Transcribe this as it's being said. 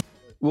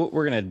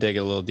we're going to dig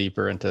a little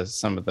deeper into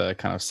some of the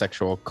kind of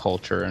sexual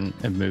culture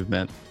and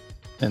movement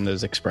and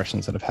those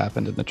expressions that have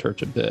happened in the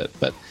church a bit.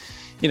 But,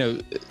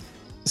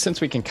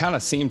 since we can kind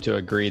of seem to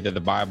agree that the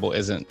Bible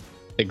isn't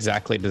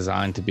exactly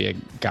designed to be a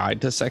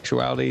guide to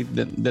sexuality,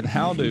 then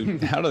how do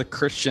the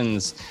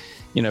Christians,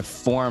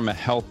 form a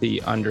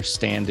healthy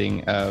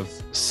understanding of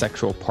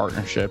sexual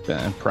partnership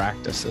and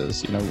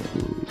practices?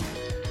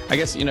 I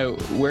guess,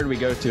 where do we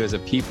go to as a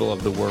people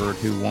of the word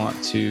who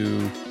want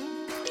to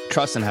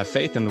trust and have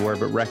faith in the word,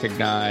 but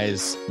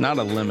recognize not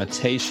a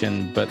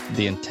limitation, but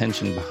the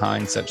intention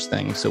behind such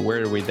things? So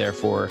where do we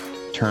therefore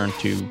turn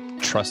to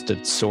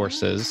trusted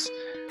sources,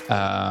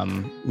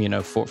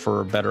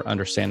 for a better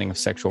understanding of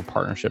sexual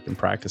partnership and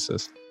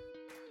practices?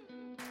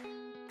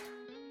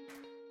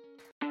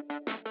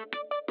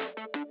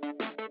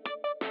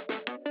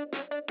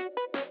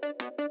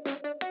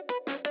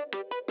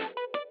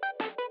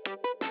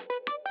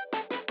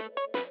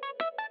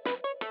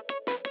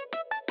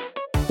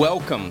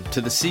 Welcome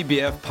to the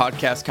CBF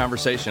Podcast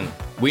Conversation.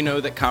 We know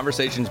that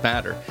conversations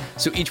matter,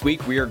 so each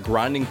week we are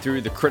grinding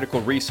through the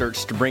critical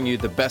research to bring you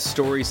the best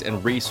stories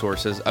and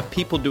resources of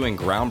people doing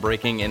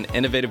groundbreaking and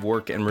innovative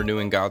work in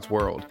renewing God's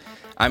world.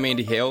 I'm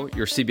Andy Hale,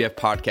 your CBF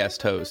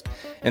Podcast host,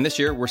 and this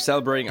year we're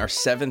celebrating our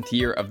 7th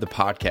year of the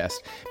podcast,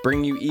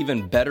 bringing you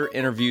even better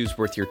interviews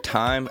worth your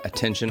time,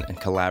 attention, and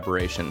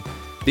collaboration.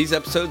 These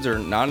episodes are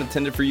not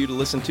intended for you to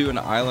listen to an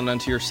island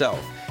unto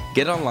yourself.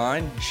 Get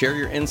online, share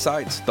your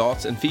insights,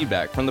 thoughts, and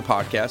feedback from the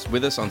podcast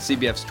with us on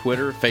CBF's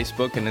Twitter,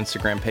 Facebook, and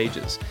Instagram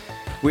pages.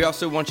 We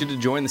also want you to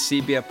join the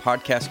CBF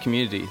podcast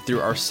community through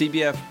our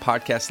CBF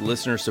podcast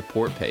listener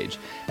support page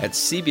at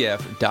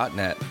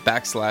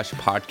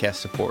cbf.net/podcast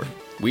support.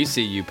 We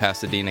see you,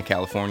 Pasadena,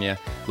 California,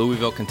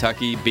 Louisville,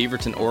 Kentucky,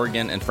 Beaverton,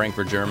 Oregon, and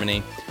Frankfurt,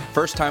 Germany.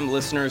 First-time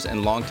listeners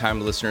and long-time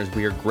listeners,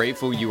 we are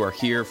grateful you are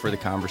here for the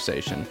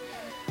conversation.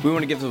 We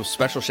want to give a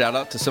special shout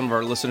out to some of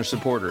our listener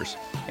supporters,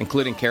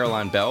 including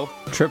Caroline Bell,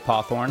 Trip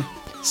Hawthorne,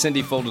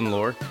 Cindy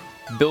Folden-Lore,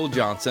 Bill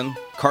Johnson,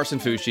 Carson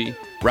Fucci,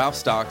 Ralph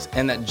Stocks,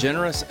 and that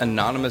generous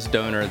anonymous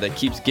donor that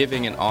keeps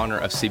giving in honor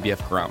of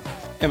CBF Grump.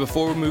 And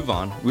before we move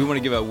on, we want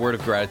to give a word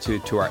of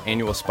gratitude to our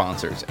annual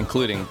sponsors,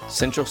 including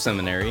Central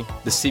Seminary,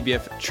 the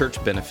CBF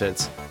Church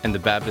Benefits, and the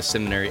Baptist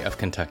Seminary of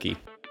Kentucky.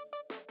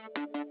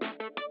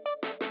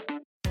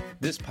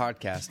 This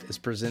podcast is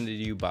presented to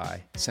you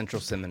by Central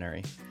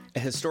Seminary, a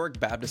historic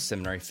Baptist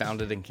seminary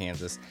founded in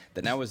Kansas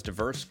that now is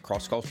diverse,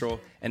 cross-cultural,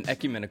 and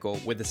ecumenical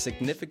with a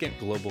significant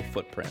global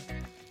footprint.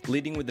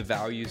 Leading with the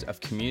values of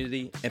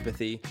community,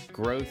 empathy,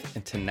 growth,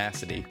 and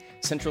tenacity,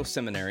 Central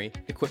Seminary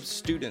equips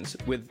students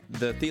with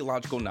the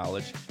theological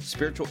knowledge,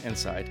 spiritual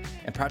insight,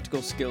 and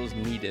practical skills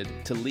needed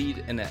to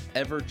lead in an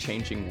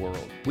ever-changing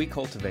world. We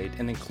cultivate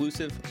an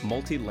inclusive,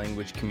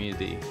 multi-language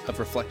community of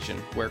reflection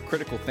where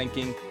critical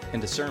thinking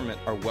and discernment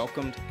are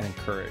welcomed and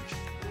encouraged.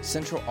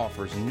 Central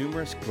offers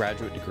numerous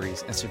graduate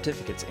degrees and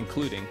certificates,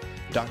 including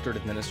Doctorate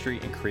of Ministry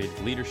in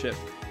Creative Leadership,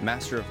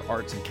 Master of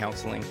Arts in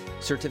Counseling,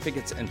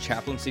 certificates in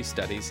Chaplaincy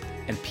Studies,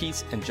 and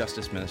Peace and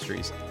Justice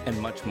Ministries, and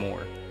much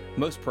more.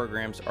 Most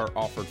programs are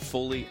offered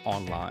fully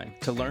online.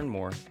 To learn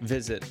more,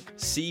 visit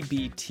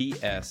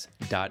cbts.edu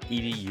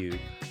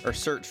or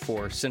search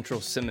for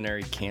Central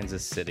Seminary,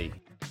 Kansas City.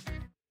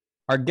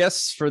 Our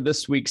guests for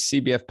this week's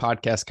CBF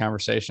Podcast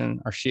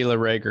Conversation are Sheila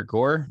Ray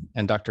Gregor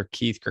and Dr.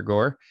 Keith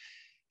Gregor.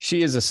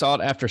 She is a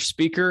sought-after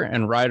speaker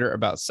and writer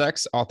about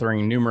sex,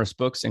 authoring numerous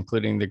books,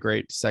 including The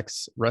Great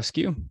Sex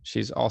Rescue.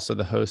 She's also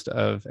the host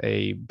of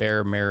a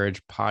Bare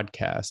Marriage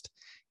podcast.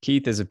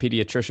 Keith is a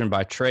pediatrician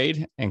by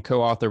trade and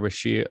co-author with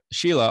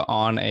Sheila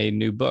on a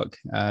new book.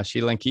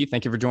 Sheila and Keith,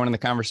 thank you for joining the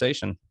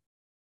conversation.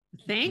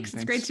 Thanks.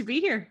 It's great to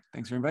be here.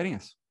 Thanks for inviting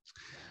us.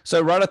 So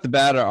right off the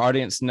bat, our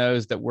audience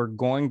knows that we're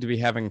going to be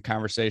having a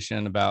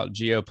conversation about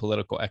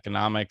geopolitical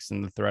economics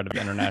and the threat of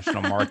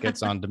international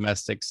markets on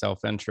domestic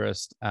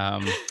self-interest.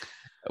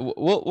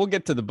 We'll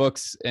get to the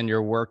books and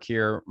your work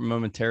here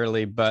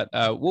momentarily, but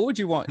what would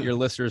you want your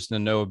listeners to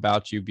know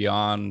about you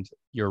beyond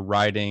your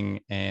writing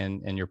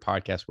and your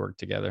podcast work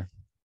together?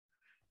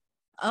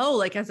 Oh,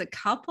 like as a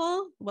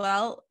couple?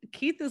 Well,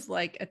 Keith is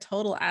like a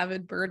total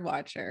avid bird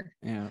watcher.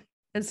 Yeah.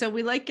 And so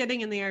we like getting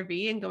in the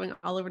RV and going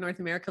all over North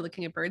America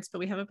looking at birds, but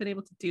we haven't been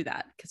able to do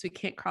that because we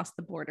can't cross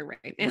the border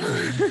right now.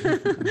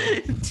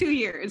 2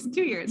 years.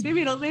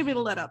 Maybe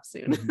it'll let up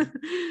soon.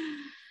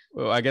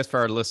 Well, I guess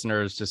for our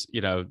listeners, just,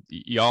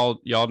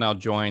 y'all now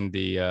join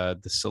the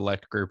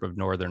select group of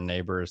northern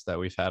neighbors that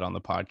we've had on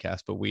the podcast,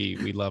 but we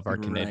love our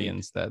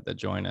Canadians that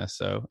join us.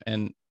 So,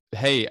 and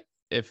hey,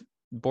 if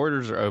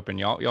borders are open,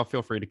 y'all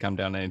feel free to come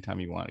down anytime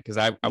you want, because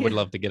I would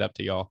love to get up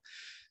to y'all.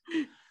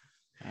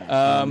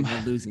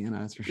 Louisiana,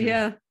 that's for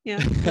sure.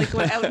 Yeah. Like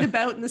we're out and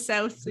about in the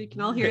South, so you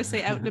can all hear us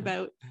say out and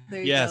about.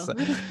 There you go.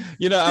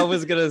 I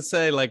was gonna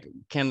say, like,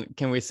 can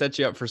we set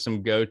you up for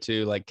some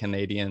go-to like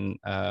Canadian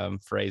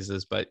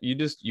phrases, but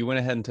you went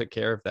ahead and took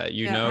care of that.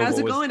 How's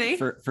it going, eh?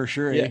 For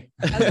sure. Yeah.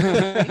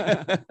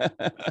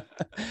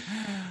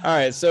 All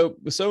right. So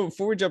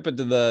before we jump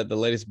into the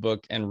latest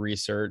book and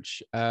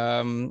research,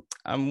 I'm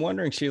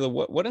wondering, Sheila,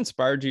 what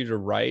inspired you to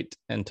write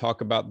and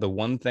talk about the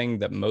one thing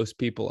that most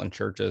people in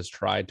churches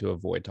try to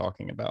avoid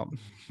talking about?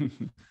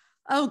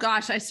 Oh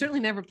gosh, I certainly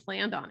never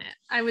planned on it.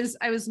 I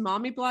was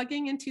mommy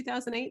blogging in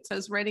 2008. So I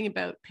was writing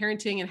about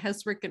parenting and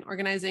housework and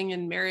organizing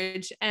and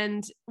marriage.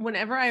 And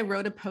whenever I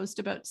wrote a post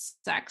about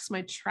sex,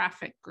 my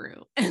traffic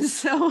grew. And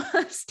so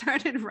I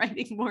started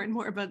writing more and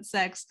more about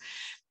sex.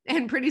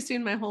 And pretty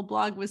soon my whole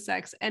blog was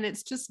sex. And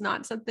it's just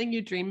not something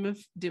you dream of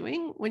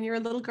doing when you're a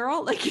little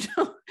girl. Like,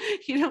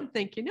 you don't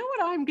think, you know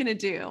what I'm going to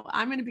do?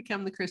 I'm going to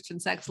become the Christian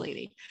sex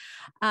lady.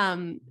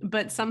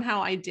 But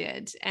somehow I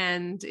did.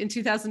 And in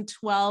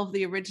 2012,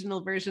 the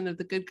original version of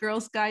the Good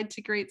Girl's Guide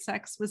to Great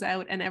Sex was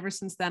out. And ever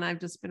since then, I've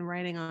just been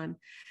writing on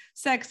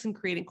sex and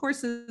creating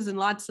courses and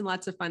lots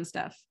of fun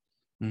stuff.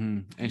 Mm-hmm.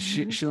 And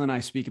Sheila and I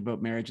speak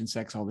about marriage and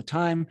sex all the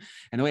time.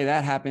 And the way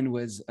that happened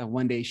was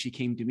one day she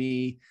came to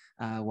me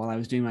while I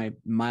was doing my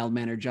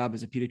mild-mannered job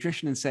as a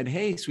pediatrician and said,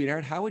 "Hey,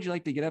 sweetheart, how would you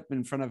like to get up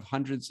in front of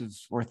hundreds of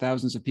or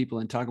thousands of people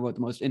and talk about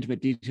the most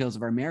intimate details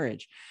of our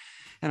marriage?"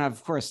 And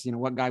of course,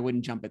 what guy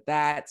wouldn't jump at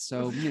that?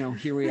 So,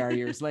 here we are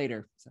years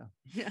later. So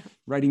yeah,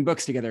 writing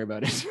books together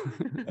about it.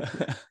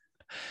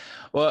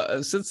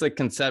 Well, since the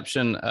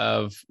conception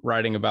of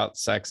writing about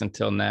sex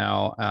until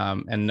now,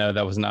 and no,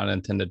 that was not an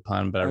intended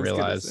pun, but I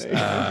realize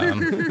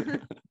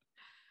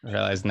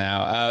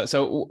now.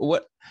 So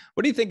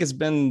what do you think has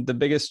been the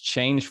biggest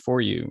change for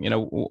you?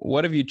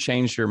 What have you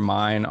changed your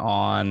mind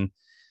on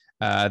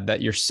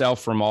that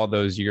yourself from all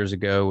those years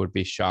ago would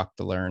be shocked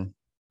to learn?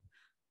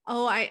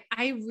 Oh, I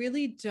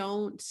really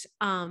don't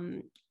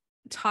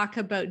talk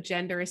about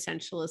gender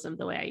essentialism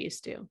the way I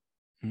used to.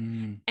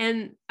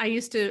 And I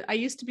used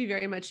to be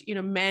very much,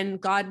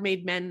 God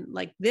made men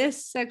like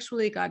this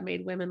sexually, God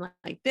made women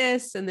like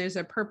this, and there's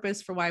a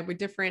purpose for why we're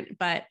different.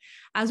 But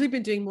as we've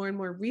been doing more and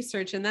more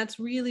research, and that's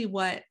really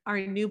what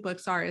our new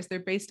books are, is they're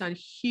based on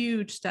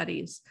huge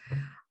studies.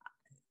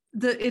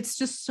 It's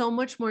just so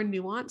much more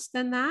nuanced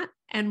than that.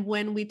 And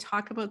when we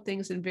talk about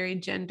things in very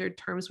gendered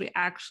terms, we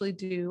actually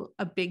do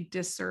a big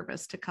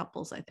disservice to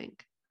couples, I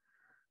think.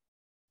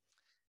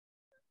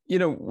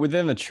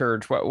 Within the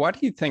church, why do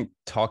you think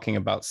talking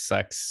about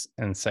sex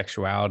and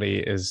sexuality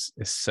is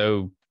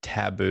so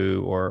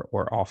taboo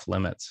or off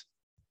limits?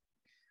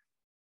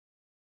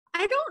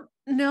 I don't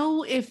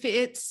know if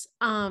it's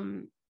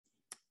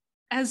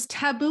as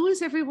taboo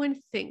as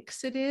everyone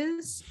thinks it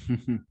is.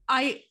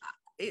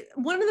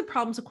 One of the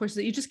problems, of course, is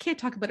that you just can't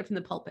talk about it from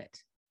the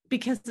pulpit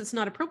because it's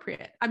not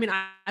appropriate. I mean,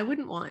 I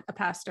wouldn't want a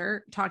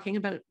pastor talking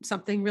about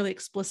something really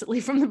explicitly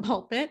from the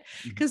pulpit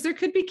because there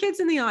could be kids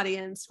in the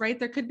audience, right?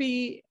 There could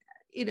be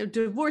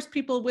divorced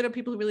people, widow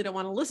people who really don't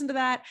want to listen to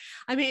that.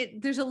 I mean,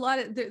 there's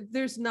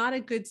there's not a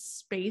good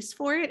space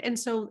for it. And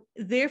so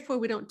therefore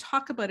we don't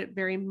talk about it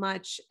very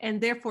much. And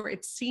therefore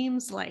it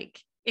seems like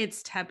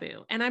it's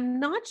taboo. And I'm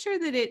not sure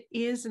that it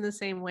is in the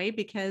same way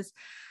because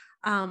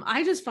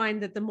I just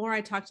find that the more I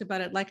talked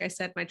about it, like I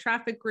said, my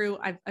traffic grew.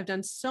 I've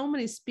done so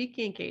many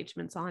speaking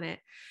engagements on it.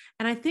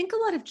 And I think a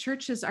lot of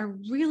churches are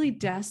really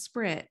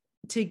desperate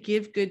to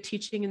give good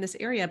teaching in this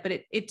area,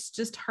 but it's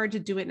just hard to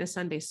do it in a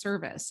Sunday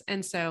service.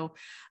 And so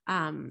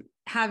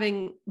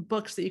having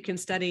books that you can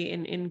study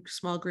in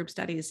small group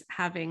studies,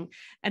 having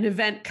an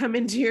event come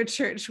into your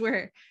church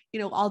where,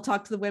 I'll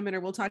talk to the women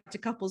or we'll talk to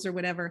couples or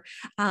whatever,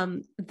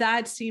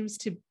 that seems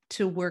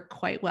to work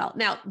quite well.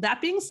 Now, that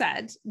being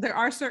said, there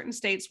are certain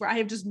states where I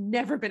have just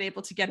never been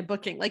able to get a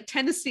booking. Like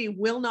Tennessee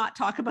will not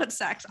talk about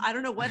sex. I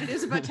don't know what it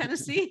is about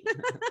Tennessee,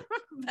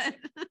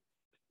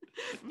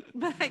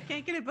 but I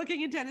can't get a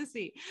booking in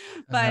Tennessee.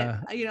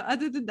 But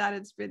other than that,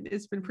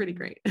 it's been pretty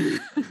great.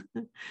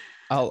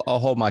 I'll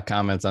hold my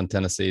comments on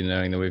Tennessee,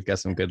 knowing that we've got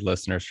some good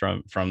listeners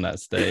from that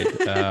state.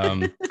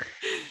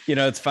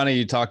 It's funny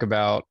you talk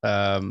about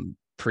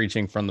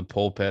preaching from the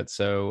pulpit.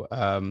 So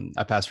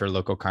I pastor a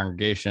local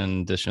congregation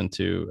in addition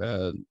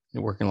to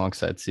working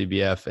alongside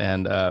CBF.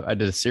 And I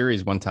did a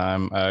series one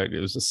time.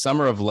 It was a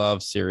Summer of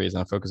Love series,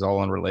 and I focused all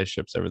on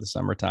relationships over the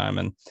summertime.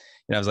 And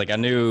I was like, I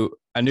knew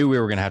we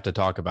were going to have to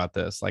talk about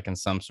this, like in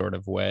some sort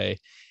of way.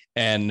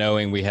 And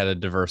knowing we had a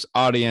diverse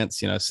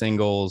audience,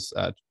 singles,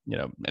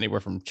 anywhere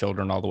from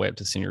children all the way up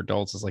to senior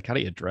adults, is like, how do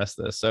you address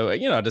this? So,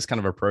 I just kind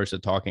of approached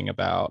it talking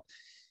about,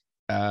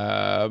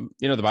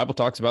 the Bible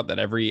talks about that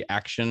every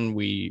action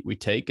we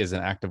take is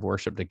an act of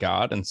worship to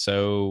God. And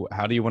so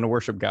how do you want to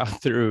worship God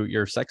through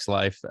your sex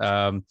life,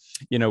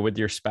 with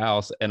your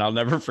spouse? And I'll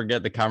never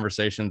forget the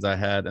conversations I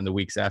had in the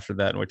weeks after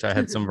that, in which I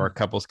had some of our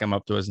couples come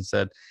up to us and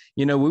said,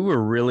 we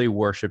were really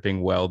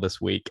worshiping well this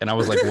week. And I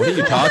was like, what are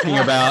you talking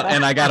about?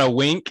 And I got a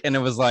wink and it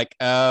was like,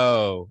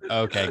 oh,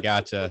 okay.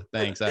 Gotcha.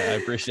 Thanks. I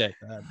appreciate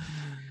that.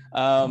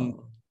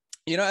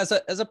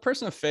 As a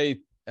person of faith,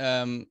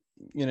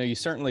 you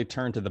certainly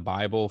turn to the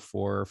Bible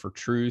for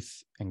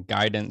truth and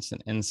guidance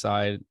and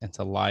insight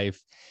into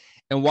life.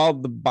 And while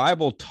the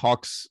Bible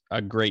talks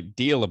a great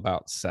deal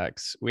about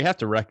sex, we have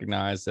to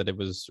recognize that it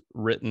was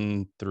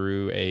written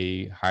through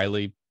a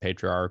highly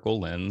patriarchal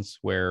lens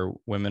where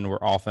women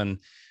were often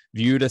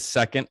viewed as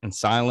second and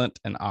silent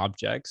and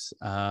objects.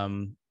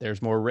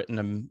 There's more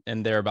written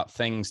in there about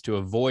things to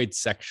avoid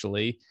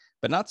sexually,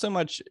 but not so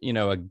much,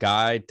 a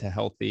guide to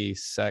healthy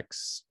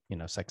sex,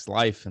 sex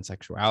life and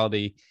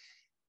sexuality.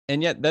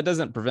 And yet that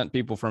doesn't prevent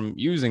people from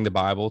using the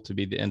Bible to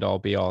be the end all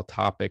be all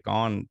topic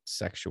on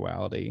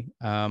sexuality.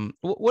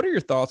 What are your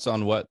thoughts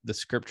on what the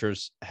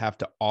scriptures have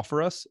to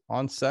offer us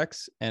on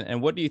sex?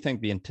 And what do you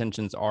think the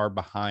intentions are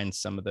behind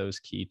some of those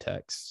key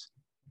texts?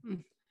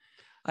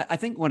 I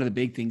think one of the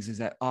big things is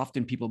that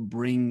often people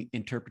bring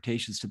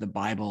interpretations to the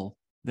Bible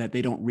that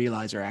they don't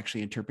realize are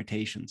actually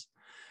interpretations.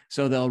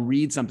 So they'll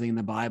read something in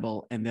the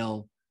Bible and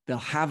they'll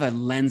have a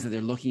lens that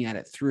they're looking at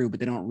it through, but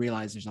they don't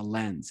realize there's a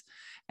lens.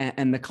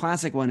 And the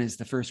classic one is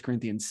the 1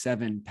 Corinthians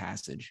 7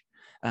 passage,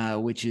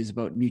 which is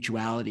about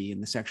mutuality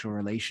in the sexual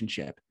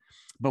relationship.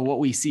 But what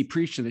we see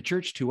preached in the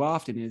church too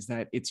often is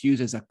that it's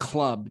used as a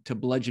club to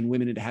bludgeon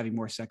women into having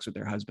more sex with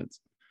their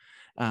husbands.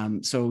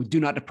 So do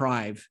not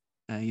deprive,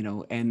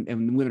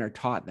 and women are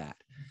taught that.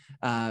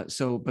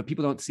 But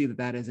people don't see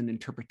that as an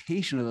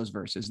interpretation of those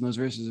verses. And those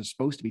verses are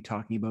supposed to be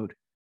talking about,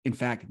 in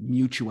fact,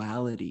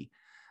 mutuality.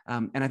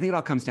 And I think it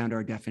all comes down to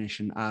our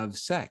definition of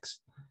sex.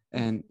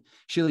 And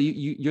Sheila,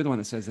 you're the one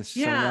that says this.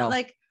 Yeah, so well.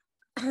 Like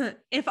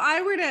if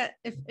I were to,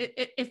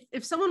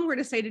 if someone were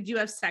to say, "Did you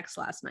have sex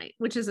last night?"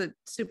 which is a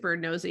super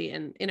nosy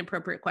and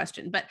inappropriate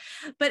question, but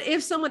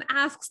if someone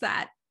asks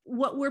that,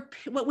 what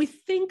we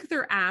think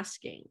they're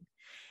asking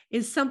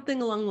is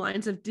something along the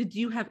lines of, "Did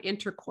you have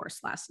intercourse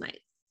last night?"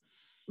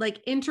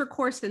 Like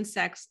intercourse and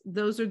sex,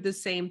 those are the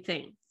same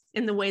thing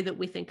in the way that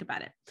we think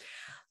about it.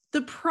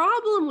 The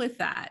problem with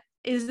that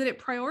is that it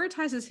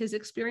prioritizes his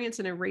experience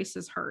and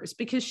erases hers,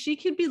 because she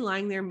could be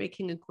lying there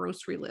making a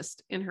grocery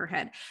list in her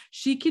head.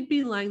 She could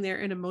be lying there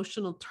in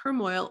emotional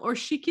turmoil, or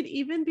she could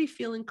even be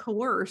feeling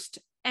coerced,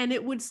 and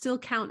it would still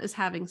count as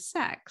having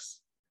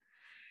sex.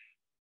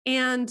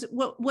 And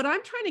what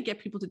I'm trying to get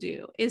people to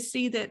do is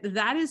see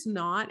that is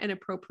not an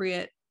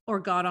appropriate or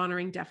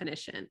God-honoring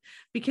definition.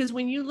 Because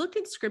when you look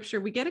at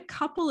scripture, we get a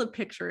couple of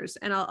pictures,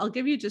 and I'll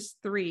give you just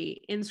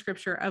 3 in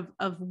scripture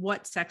of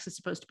what sex is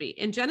supposed to be.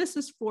 In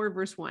Genesis 4,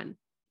 verse 1,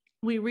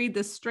 we read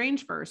this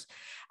strange verse: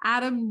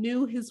 Adam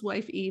knew his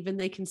wife Eve, and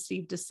they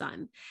conceived a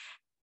son.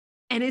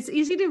 And it's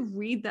easy to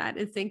read that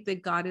and think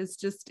that God is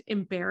just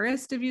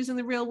embarrassed of using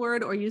the real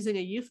word or using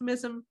a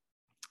euphemism.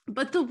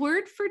 But the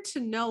word for to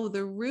know,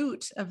 the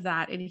root of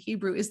that in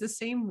Hebrew, is the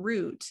same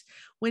root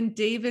when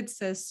David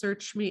says,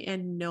 "Search me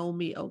and know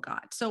me, O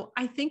God." So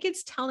I think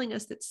it's telling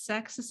us that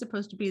sex is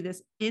supposed to be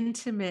this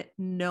intimate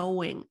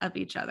knowing of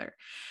each other.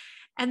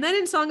 And then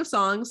in Song of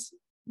Songs,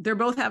 they're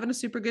both having a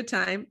super good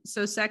time.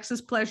 So sex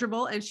is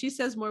pleasurable, and she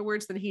says more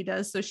words than he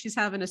does, so she's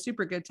having a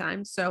super good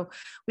time. So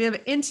we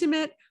have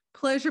intimate,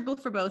 pleasurable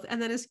for both. And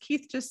then, as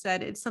Keith just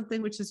said, it's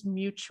something which is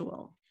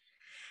mutual.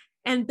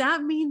 And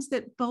that means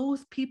that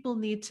both people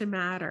need to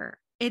matter.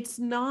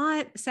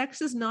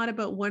 Sex is not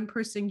about one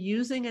person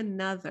using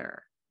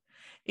another.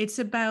 It's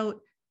about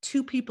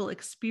 2 people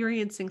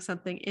experiencing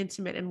something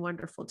intimate and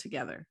wonderful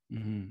together.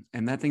 Mm-hmm.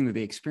 And that thing that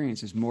they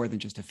experience is more than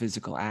just a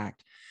physical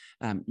act.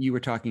 You were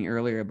talking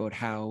earlier about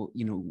how,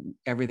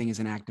 everything is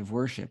an act of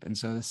worship. And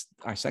so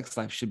our sex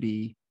life should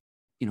be,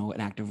 an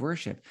act of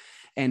worship.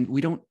 And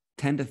we don't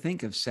tend to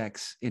think of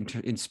sex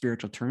in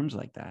spiritual terms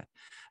like that.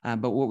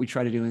 But what we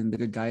try to do in the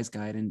Good Guys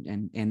Guide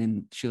and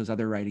in Sheila's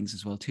other writings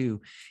as well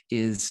too,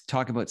 is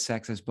talk about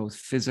sex as both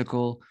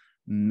physical,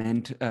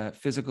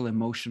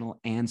 emotional,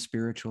 and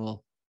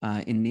spiritual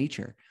in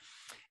nature.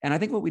 And I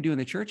think what we do in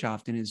the church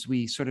often is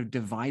we sort of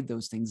divide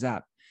those things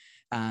up,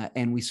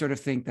 and we sort of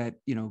think that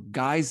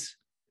guys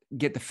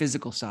get the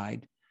physical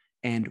side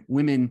and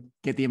women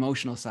get the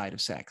emotional side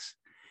of sex.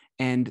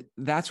 And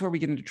that's where we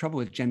get into trouble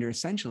with gender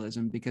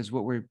essentialism, because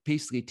what we're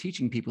basically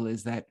teaching people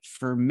is that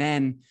for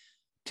men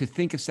to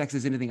think of sex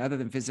as anything other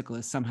than physical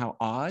is somehow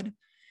odd.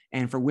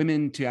 And for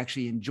women to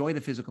actually enjoy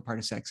the physical part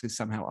of sex is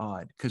somehow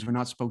odd, because we're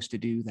not supposed to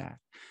do that.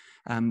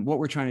 What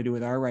we're trying to do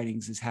with our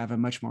writings is have a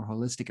much more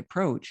holistic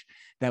approach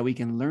that we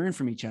can learn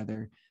from each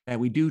other, that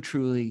we do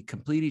truly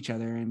complete each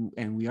other.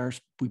 And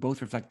we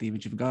both reflect the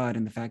image of God,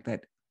 and the fact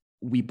that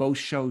we both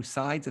show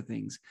sides of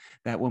things,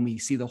 that when we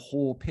see the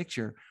whole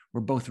picture,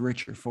 we're both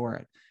richer for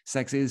it.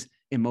 Sex is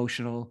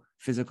emotional,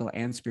 physical,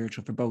 and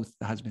spiritual for both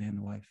the husband and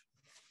the wife.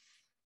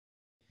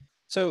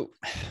 So,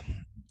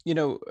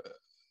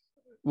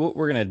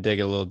 we're going to dig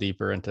a little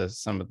deeper into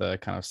some of the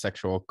kind of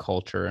sexual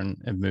culture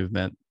and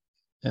movement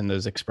and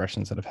those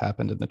expressions that have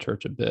happened in the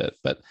church a bit.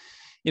 But,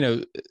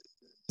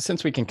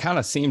 since we can kind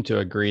of seem to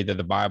agree that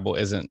the Bible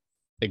isn't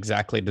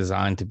exactly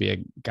designed to be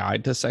a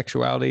guide to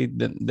sexuality,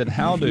 then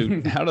how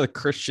do the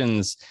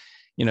Christians,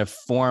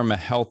 form a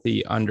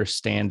healthy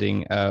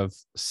understanding of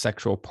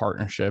sexual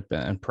partnership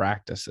and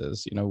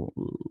practices?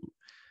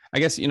 I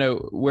guess,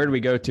 where do we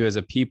go to as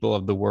a people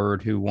of the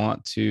word who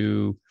want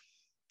to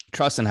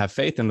trust and have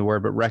faith in the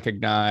word, but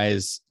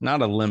recognize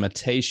not a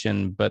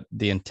limitation, but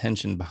the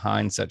intention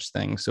behind such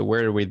things? So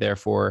where do we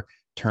therefore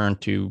turn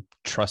to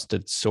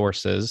trusted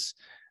sources,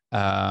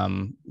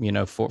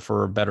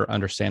 for a better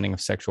understanding of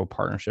sexual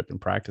partnership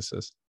and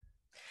practices?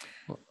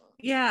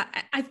 Yeah,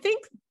 I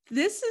think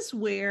this is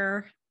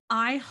where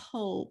I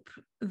hope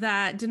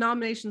that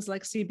denominations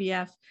like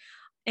CBF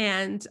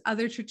and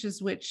other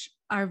churches, which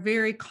are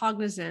very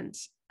cognizant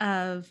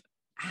of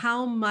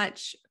how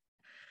much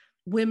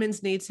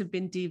women's needs have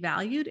been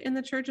devalued in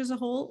the church as a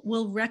whole,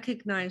 will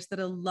recognize that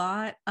a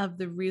lot of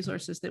the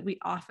resources that we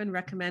often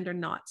recommend are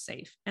not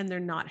safe and they're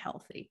not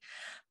healthy.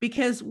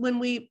 Because when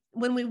we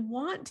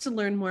want to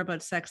learn more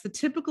about sex, the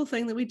typical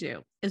thing that we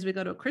do is we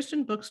go to a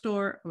Christian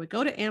bookstore or we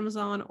go to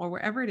Amazon or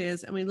wherever it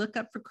is, and we look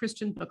up for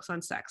Christian books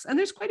on sex. And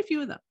there's quite a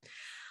few of them.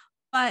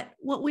 But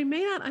what we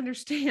may not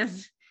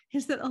understand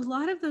is that a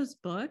lot of those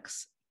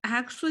books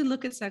actually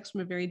look at sex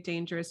from a very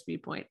dangerous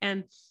viewpoint.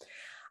 And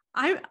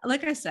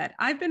like I said,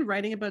 I've been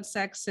writing about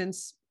sex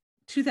since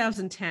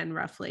 2010,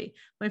 roughly.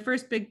 My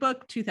first big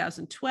book,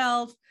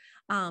 2012.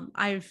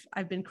 I've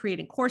been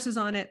creating courses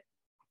on it,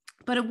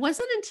 but it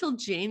wasn't until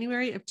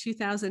January of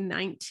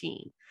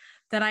 2019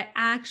 that I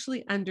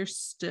actually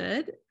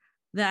understood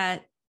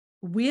that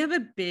we have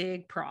a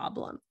big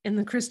problem in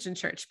the Christian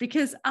church,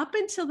 because up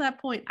until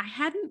that point, I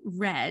hadn't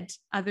read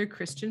other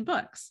Christian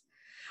books.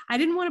 I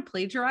didn't want to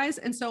plagiarize.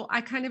 And so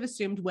I kind of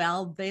assumed,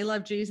 well, they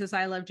love Jesus,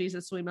 I love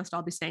Jesus, so we must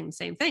all be saying the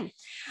same thing.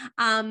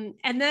 And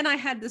then I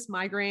had this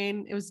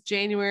migraine. It was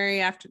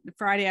January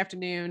Friday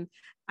afternoon.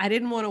 I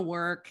didn't want to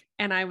work.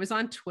 And I was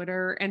on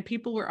Twitter and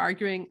people were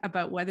arguing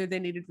about whether they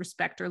needed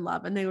respect or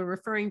love. And they were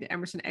referring to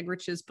Emerson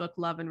Eggerich's book,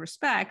 Love and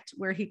Respect,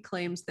 where he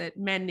claims that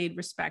men need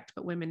respect,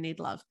 but women need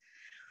love.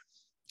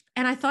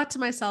 And I thought to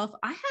myself,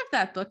 I have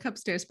that book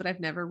upstairs, but I've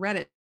never read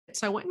it.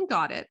 So I went and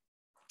got it.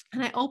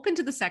 And I opened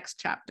to the sex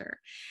chapter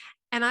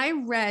and I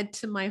read,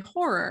 to my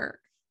horror,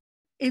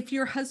 if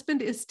your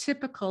husband is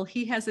typical,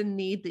 he has a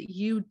need that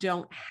you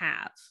don't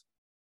have.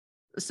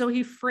 So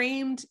he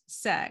framed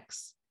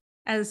sex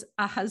as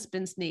a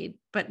husband's need,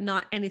 but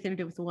not anything to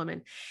do with the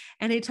woman.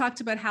 And he talked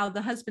about how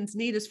the husband's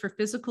need is for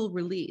physical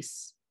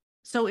release.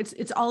 So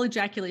it's all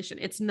ejaculation.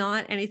 It's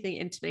not anything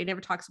intimate. He never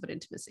talks about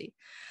intimacy.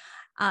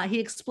 He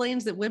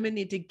explains that women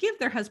need to give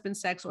their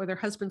husbands sex or their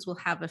husbands will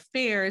have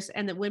affairs,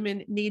 and that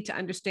women need to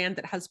understand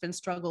that husbands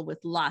struggle with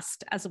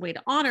lust as a way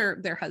to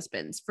honor their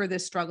husbands for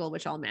this struggle,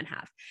 which all men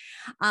have.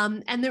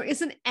 And there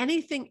isn't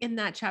anything in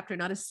that chapter,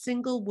 not a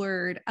single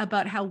word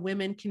about how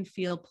women can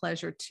feel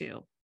pleasure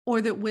too, or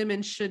that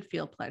women should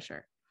feel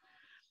pleasure.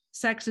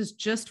 Sex is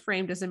just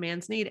framed as a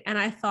man's need. And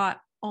I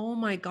thought, oh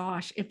my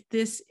gosh, if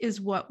this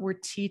is what we're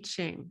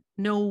teaching,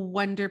 no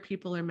wonder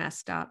people are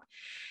messed up.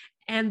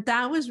 And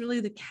that was really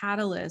the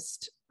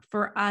catalyst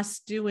for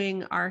us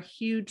doing our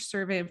huge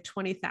survey of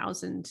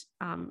 20,000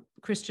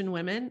 Christian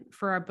women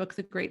for our book,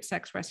 The Great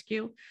Sex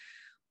Rescue,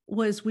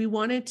 was we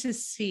wanted to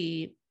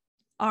see,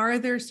 are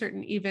there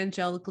certain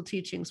evangelical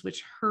teachings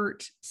which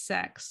hurt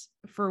sex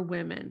for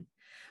women,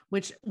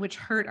 which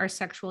hurt our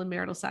sexual and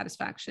marital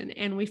satisfaction?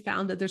 And we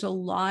found that there's a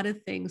lot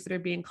of things that are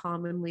being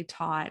commonly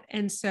taught.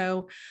 And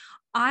so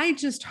I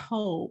just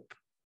hope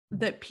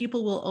that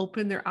people will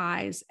open their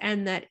eyes,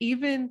 and that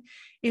even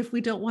if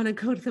we don't want to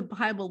go to the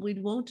Bible, we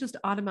won't just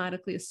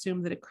automatically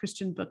assume that a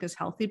Christian book is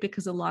healthy,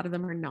 because a lot of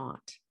them are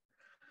not.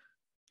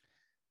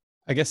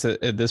 I guess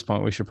at this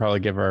point, we should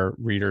probably give our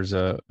readers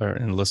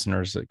and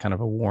listeners a kind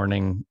of a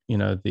warning,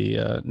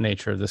 the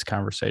nature of this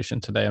conversation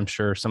today. I'm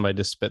sure somebody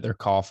just spit their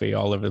coffee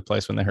all over the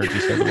place when they heard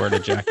you say the word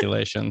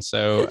ejaculation.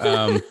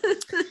 So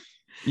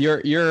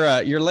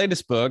your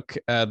latest book,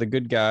 The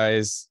Good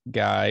Guy's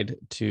Guide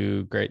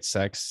to Great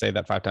Sex, say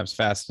that 5 times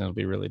fast and it'll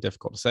be really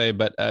difficult to say,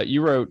 but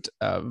you wrote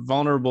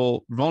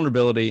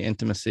vulnerability,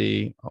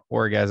 intimacy,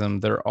 orgasm.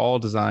 They're all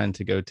designed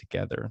to go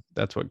together.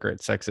 That's what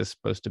great sex is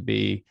supposed to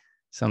be,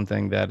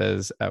 something that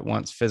is at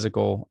once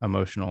physical,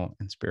 emotional,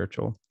 and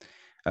spiritual.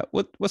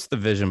 What's the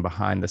vision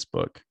behind this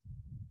book?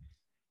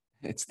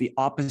 It's the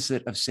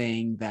opposite of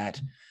saying that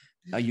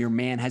your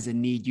man has a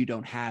need you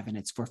don't have, and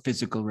it's for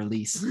physical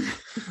release.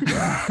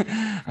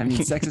 I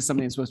mean, sex is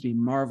something that's supposed to be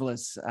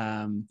marvelous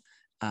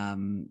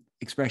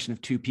expression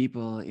of two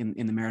people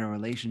in the marital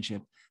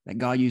relationship that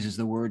God uses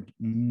the word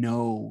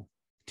 "no"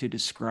 to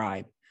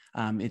describe.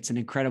 It's an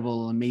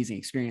incredible, amazing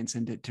experience,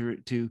 and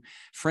to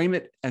frame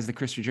it as the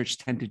Christian Church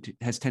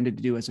has tended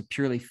to do as a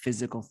purely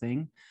physical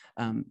thing,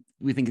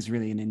 we think is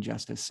really an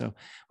injustice. So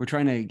we're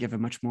trying to give a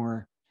much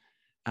more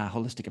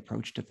holistic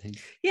approach to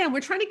things. Yeah, we're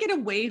trying to get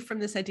away from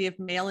this idea of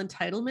male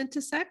entitlement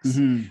to sex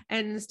and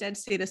instead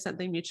see it as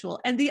something mutual.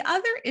 And the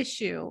other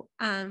issue,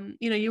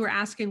 you were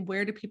asking,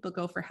 where do people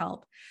go for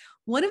help?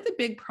 One of the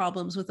big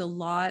problems with a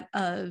lot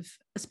of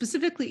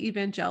specifically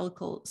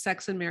evangelical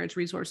sex and marriage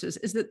resources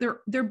is that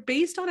they're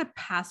based on a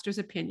pastor's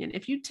opinion.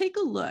 If you take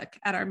a look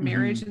at our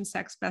marriage and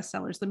sex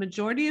bestsellers, the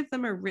majority of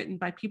them are written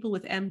by people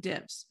with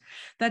MDivs.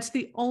 That's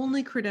the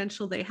only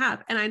credential they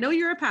have. And I know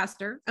you're a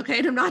pastor, okay?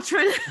 And I'm not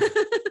trying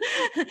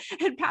to,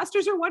 and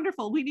pastors are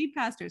wonderful. We need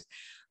pastors.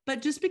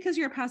 But just because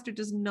you're a pastor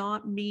does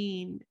not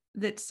mean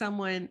that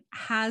someone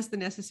has the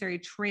necessary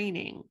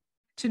training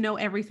to know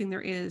everything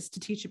there is to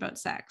teach about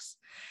sex.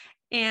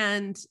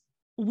 And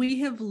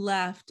we have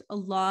left a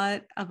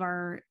lot of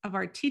our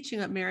teaching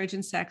about marriage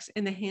and sex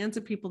in the hands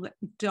of people that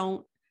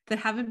don't that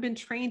haven't been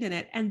trained in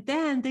it, and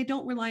then they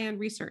don't rely on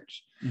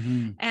research.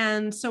 Mm-hmm.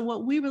 And so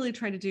what we really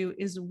try to do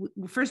is,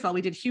 first of all,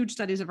 we did huge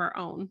studies of our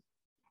own,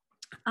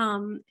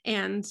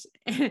 and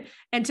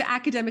to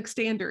academic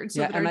standards.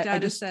 So Yeah, that our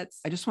data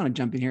sets. I just want to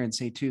jump in here and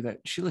say too that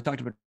Sheila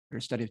talked about her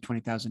study of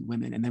 20,000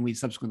 women, and then we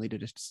subsequently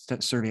did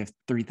a survey of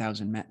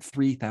 3,000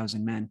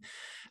 men.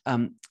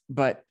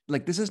 But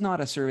like, this is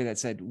not a survey that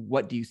said,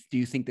 what do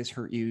you think this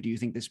hurt you? Do you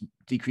think this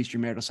decreased your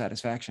marital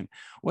satisfaction?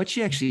 What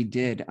she actually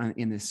did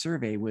in this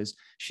survey was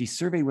she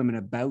surveyed women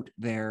about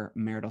their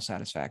marital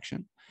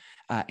satisfaction,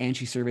 and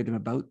she surveyed them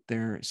about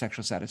their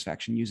sexual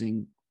satisfaction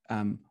using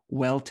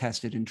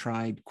well-tested and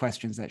tried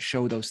questions that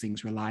show those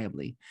things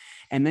reliably.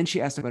 And then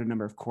she asked about a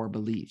number of core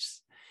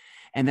beliefs.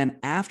 And then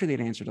after they'd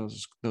answered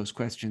those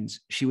questions,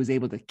 she was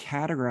able to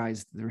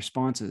categorize the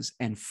responses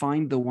and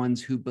find the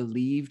ones who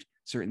believed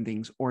certain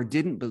things or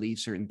didn't believe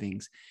certain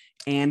things,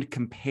 and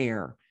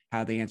compare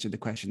how they answered the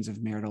questions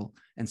of marital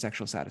and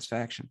sexual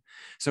satisfaction.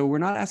 So we're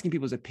not asking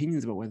people's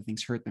opinions about whether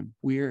things hurt them.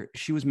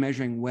 She was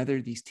measuring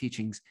whether these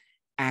teachings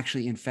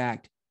actually, in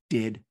fact,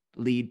 did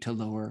lead to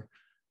lower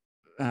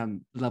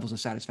levels of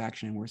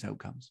satisfaction and worse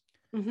outcomes.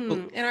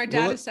 Mm-hmm. And our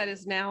data set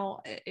is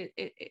now,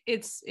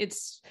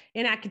 it's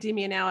in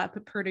academia now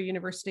at Purdue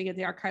University at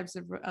the Archives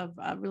of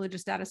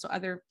Religious Data, so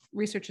other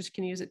researchers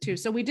can use it too.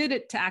 So we did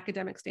it to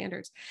academic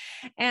standards.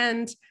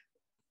 And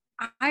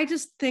I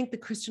just think the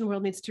Christian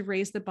world needs to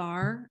raise the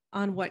bar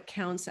on what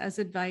counts as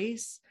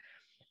advice,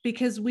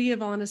 because we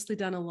have honestly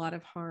done a lot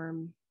of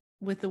harm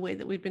with the way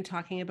that we've been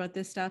talking about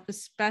this stuff,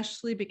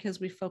 especially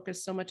because we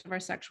focus so much of our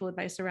sexual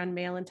advice around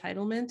male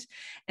entitlement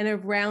and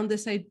around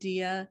this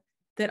idea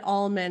that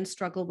all men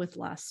struggle with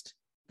lust,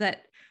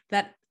 that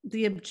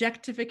the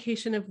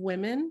objectification of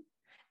women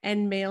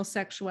and male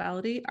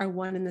sexuality are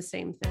one and the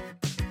same thing.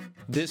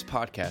 This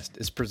podcast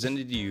is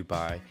presented to you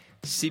by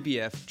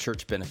CBF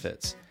Church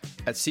Benefits.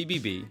 At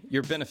CBB,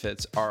 your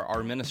benefits are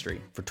our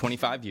ministry. For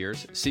 25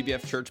 years,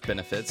 CBF Church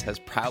Benefits has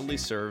proudly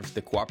served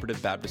the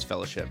Cooperative Baptist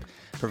Fellowship,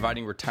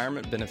 providing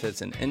retirement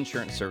benefits and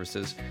insurance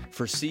services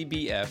for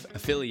CBF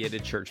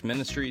affiliated church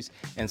ministries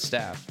and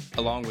staff,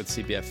 along with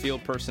CBF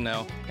field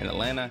personnel in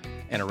Atlanta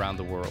and around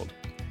the world.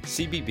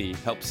 CBB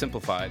helps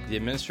simplify the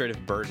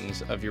administrative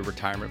burdens of your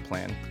retirement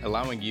plan,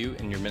 allowing you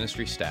and your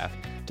ministry staff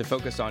to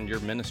focus on your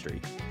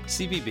ministry.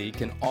 CBB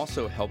can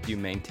also help you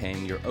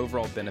maintain your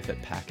overall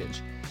benefit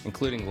package,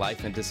 including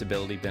life and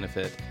disability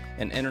benefit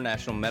and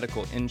international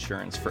medical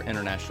insurance for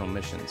international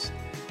missions.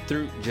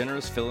 Through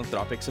generous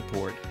philanthropic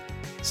support,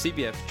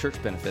 CBF Church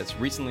Benefits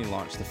recently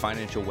launched the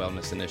Financial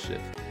Wellness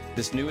Initiative.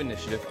 This new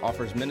initiative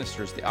offers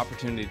ministers the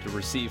opportunity to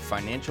receive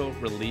financial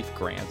relief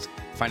grants,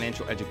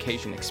 financial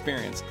education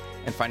experience,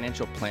 and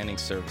financial planning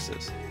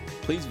services.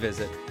 Please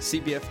visit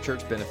CBF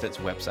Church Benefits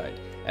website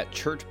at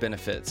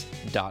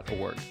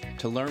churchbenefits.org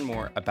to learn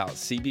more about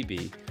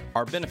CBB,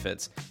 our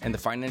benefits, and the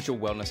financial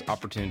wellness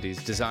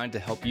opportunities designed to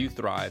help you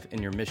thrive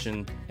in your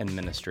mission and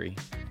ministry.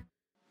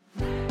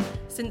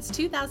 Since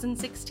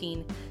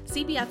 2016,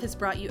 CBF has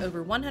brought you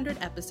over 100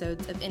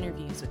 episodes of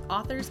interviews with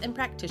authors and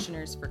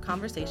practitioners for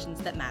conversations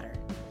that matter.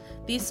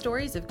 These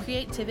stories of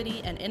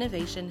creativity and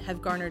innovation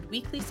have garnered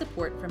weekly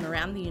support from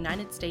around the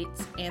United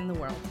States and the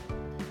world.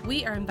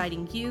 We are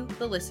inviting you,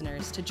 the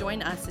listeners, to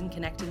join us in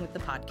connecting with the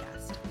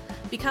podcast.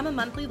 Become a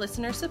monthly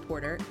listener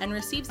supporter and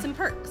receive some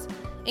perks,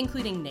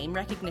 including name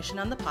recognition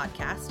on the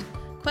podcast,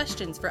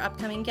 questions for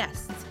upcoming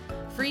guests,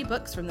 free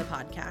books from the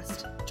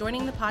podcast,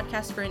 joining the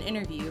podcast for an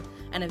interview,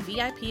 and a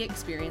VIP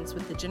experience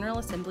with the General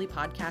Assembly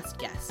podcast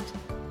guest.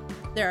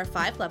 There are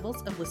 5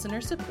 levels of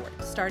listener support,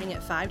 starting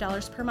at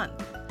 $5 per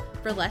month.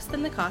 For less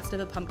than the cost of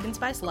a pumpkin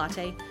spice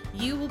latte,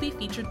 you will be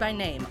featured by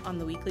name on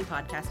the weekly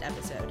podcast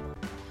episode.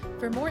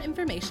 For more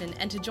information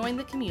and to join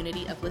the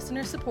community of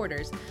listener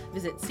supporters,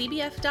 visit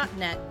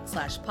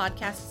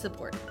cbf.net/podcast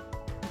support.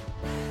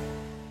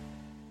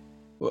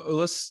 Well,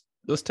 let's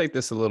take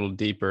this a little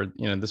deeper.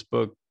 This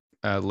book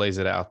lays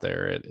it out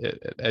there.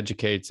 It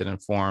educates, it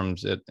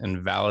informs, it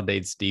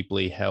invalidates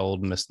deeply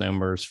held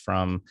misnomers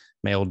from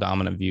male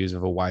dominant views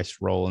of a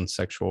wife's role in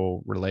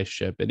sexual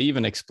relationship. It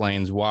even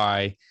explains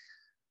why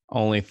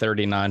only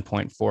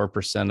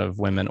 39.4% of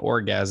women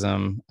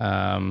orgasm,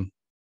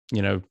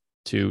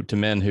 to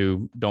men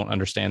who don't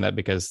understand that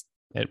because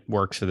it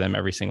works for them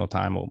every single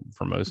time. Well,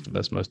 for most of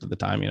us, most of the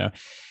time,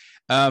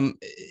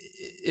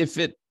 if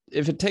it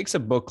takes a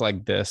book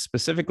like this,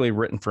 specifically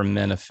written for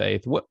men of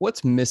faith,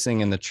 what's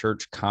missing in the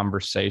church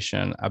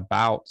conversation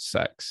about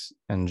sex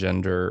and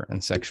gender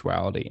and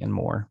sexuality and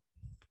more?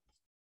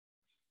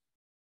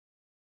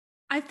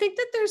 I think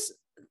that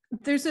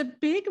there's a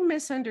big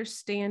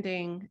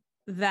misunderstanding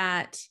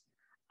that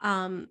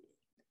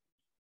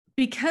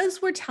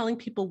because we're telling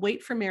people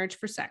wait for marriage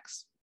for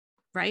sex,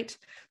 right?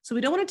 So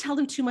we don't want to tell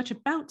them too much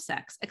about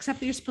sex, except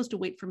that you're supposed to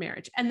wait for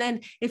marriage. And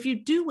then if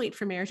you do wait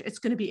for marriage, it's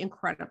going to be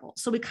incredible.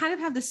 So we kind of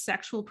have this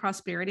sexual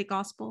prosperity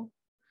gospel,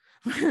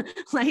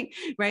 right?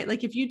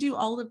 Like if you do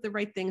all of the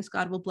right things,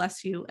 God will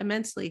bless you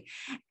immensely.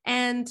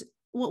 And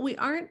what we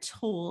aren't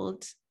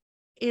told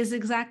is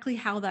exactly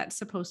how that's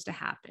supposed to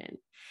happen.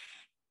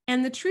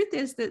 And the truth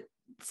is that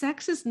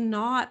sex is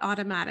not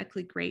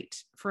automatically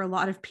great for a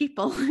lot of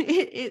people.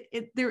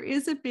 There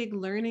is a big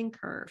learning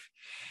curve.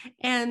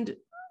 And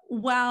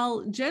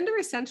while gender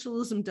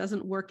essentialism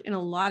doesn't work in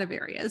a lot of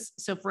areas,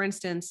 so for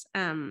instance,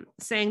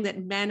 saying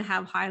that men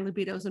have high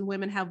libidos and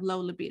women have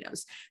low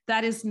libidos,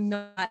 that is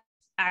not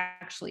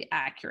actually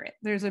accurate.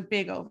 There's a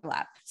big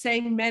overlap.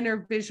 Saying men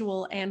are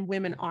visual and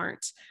women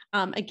aren't,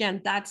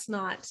 again, that's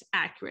not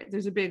accurate.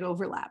 There's a big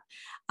overlap.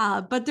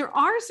 But there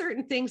are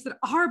certain things that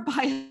are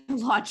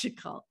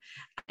biological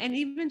and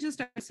even just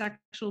our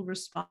sexual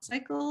response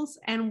cycles,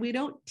 and we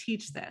don't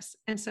teach this.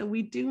 And so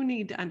we do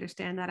need to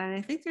understand that. And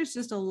I think there's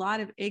just a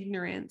lot of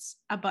ignorance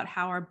about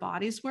how our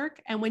bodies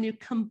work. And when you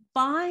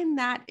combine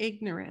that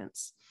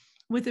ignorance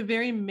with a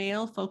very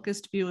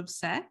male-focused view of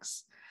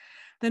sex,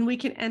 then we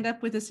can end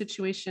up with a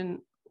situation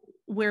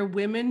where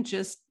women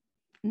just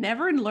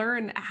never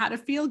learn how to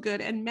feel good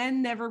and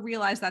men never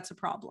realize that's a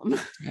problem.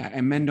 Yeah,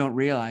 and men don't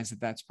realize that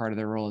that's part of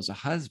their role as a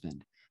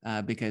husband,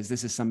 because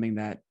this is something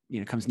that,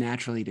 comes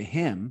naturally to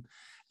him,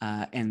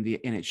 and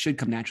it should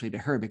come naturally to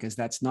her, because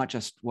that's not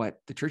just what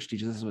the church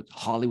teaches us, that's what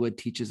Hollywood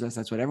teaches us,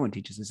 that's what everyone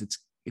teaches us.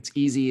 It's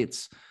easy,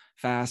 it's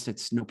fast,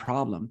 it's no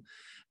problem.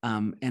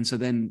 And so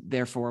then,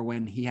 therefore,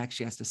 when he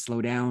actually has to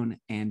slow down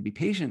and be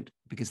patient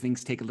because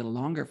things take a little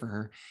longer for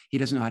her, he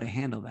doesn't know how to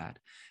handle that.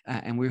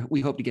 And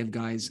we hope to give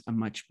guys a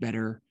much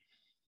better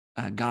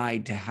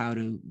guide to how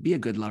to be a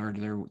good lover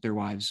to their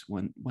wives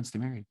once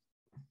they're married.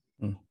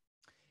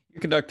 You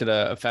conducted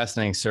a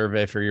fascinating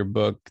survey for your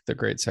book, The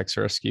Great Sex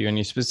Rescue, and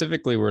you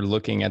specifically were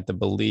looking at the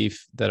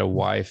belief that a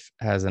wife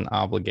has an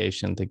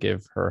obligation to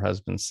give her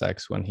husband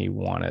sex when he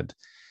wanted.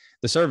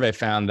 The survey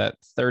found that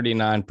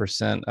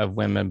 39% of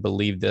women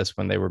believed this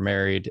when they were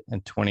married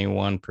and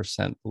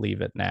 21%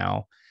 believe it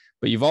now.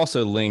 But you've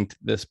also linked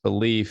this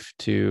belief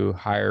to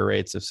higher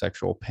rates of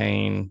sexual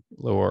pain,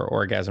 lower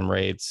orgasm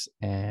rates,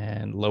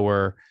 and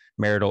lower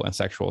marital and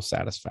sexual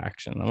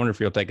satisfaction. I wonder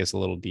if you'll take us a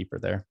little deeper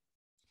there.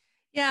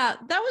 Yeah,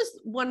 that was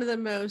one of the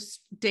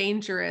most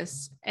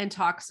dangerous and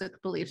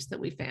toxic beliefs that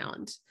we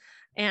found.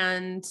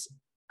 And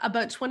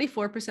about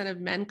 24%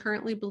 of men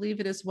currently believe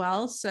it as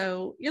well.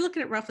 So you're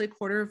looking at roughly a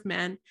quarter of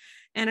men,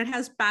 and it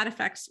has bad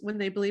effects when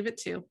they believe it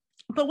too.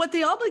 But what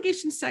the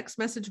obligation sex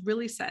message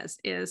really says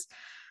is,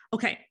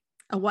 okay,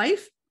 a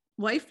wife,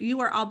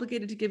 you are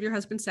obligated to give your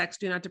husband sex,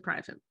 do not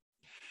deprive him.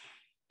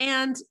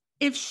 And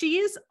if she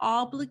is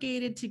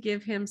obligated to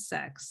give him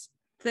sex,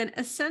 then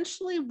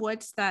essentially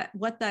what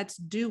that's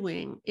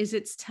doing is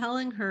it's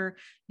telling her,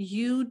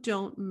 you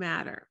don't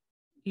matter.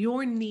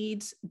 Your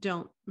needs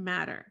don't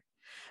matter.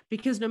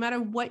 Because no matter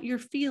what you're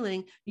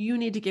feeling, you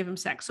need to give him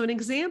sex. So an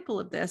example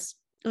of this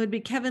would be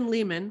Kevin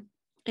Leman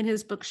in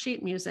his book,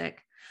 Sheet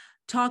Music,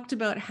 talked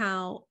about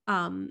how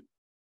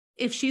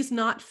if she's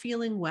not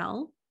feeling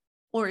well,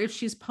 or if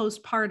she's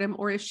postpartum,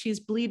 or if she's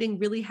bleeding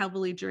really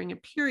heavily during a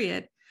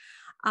period,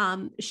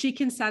 she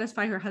can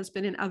satisfy her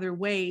husband in other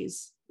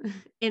ways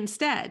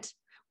instead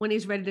when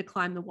he's ready to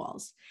climb the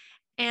walls.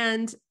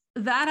 And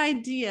that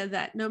idea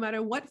that no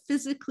matter what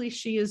physically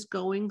she is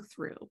going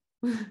through,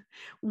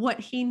 what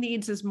he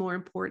needs is more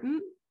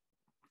important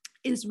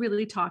is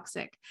really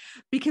toxic.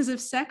 Because if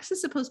sex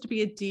is supposed to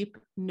be a deep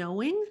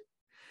knowing,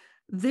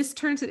 this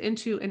turns it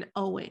into an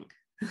owing.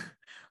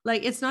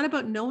 Like, it's not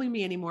about knowing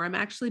me anymore. I'm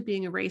actually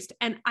being erased.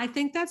 And I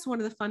think that's one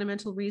of the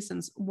fundamental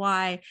reasons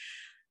why,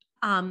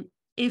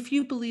 if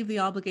you believe the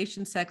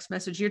obligation sex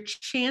message, your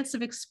chance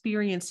of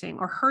experiencing,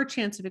 or her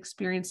chance of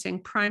experiencing,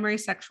 primary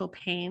sexual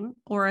pain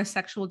or a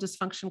sexual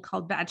dysfunction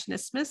called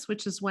vaginismus,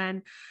 which is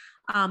when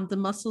the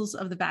muscles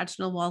of the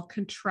vaginal wall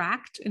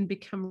contract and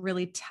become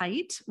really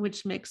tight,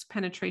 which makes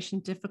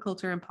penetration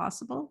difficult or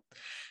impossible.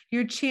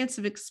 Your chance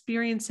of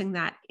experiencing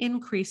that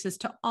increases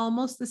to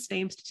almost the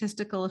same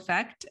statistical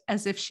effect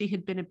as if she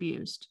had been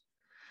abused,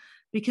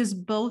 because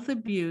both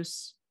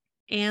abuse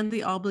and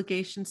the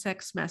obligation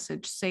sex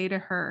message say to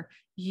her,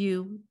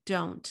 you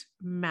don't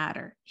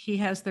matter. He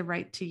has the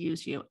right to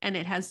use you, and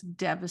it has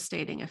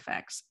devastating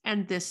effects.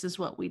 And this is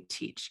what we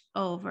teach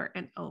over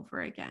and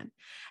over again.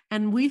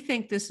 And we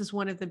think this is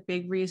one of the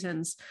big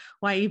reasons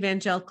why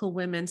evangelical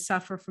women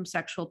suffer from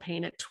sexual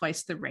pain at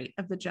twice the rate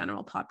of the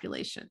general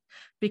population,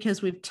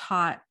 because we've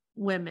taught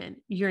women,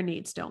 your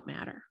needs don't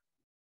matter.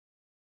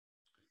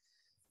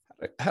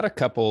 How do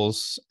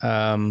couples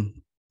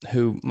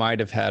who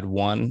might have had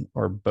one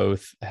or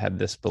both had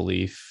this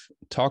belief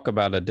talk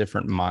about a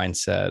different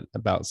mindset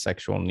about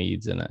sexual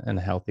needs in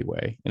a healthy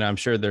way? I'm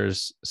sure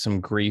there's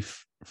some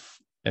grief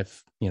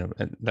if,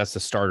 that's the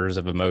starters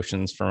of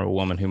emotions from a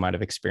woman who might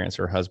have experienced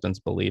her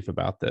husband's belief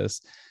about this,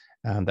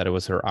 that it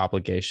was her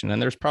obligation.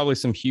 And there's probably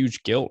some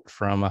huge guilt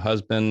from a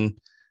husband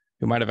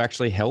who might have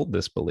actually held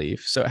this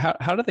belief. So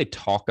how do they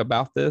talk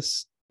about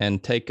this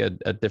and take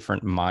a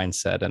different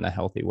mindset in a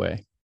healthy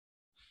way?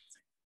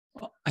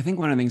 Well, I think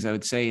one of the things I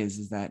would say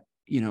is that,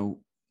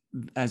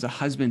 as a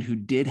husband who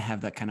did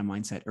have that kind of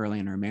mindset early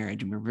in our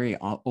marriage, and we're very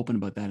open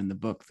about that in the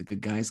book, The Good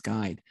Guy's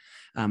Guide,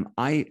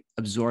 I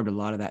absorbed a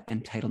lot of that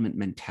entitlement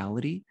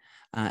mentality,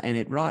 and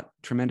it wrought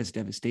tremendous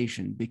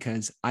devastation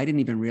because I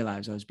didn't even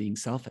realize I was being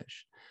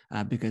selfish.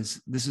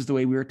 because this is the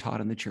way we were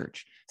taught in the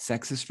church.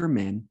 Sex is for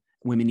men,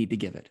 women need to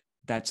give it.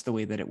 That's the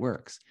way that it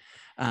works.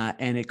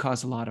 And it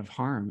caused a lot of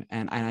harm.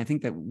 And I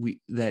think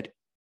that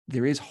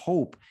there is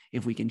hope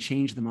if we can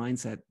change the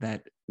mindset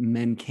that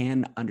men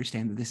can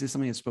understand that this is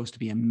something that's supposed to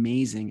be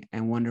amazing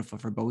and wonderful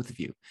for both of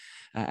you.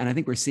 And I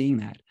think we're seeing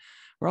that.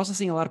 We're also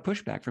seeing a lot of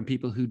pushback from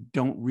people who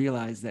don't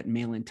realize that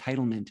male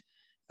entitlement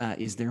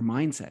is their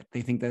mindset.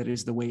 They think that it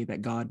is the way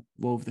that God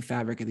wove the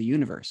fabric of the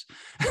universe,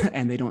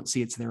 and they don't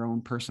see it's their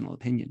own personal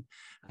opinion.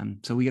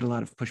 So we get a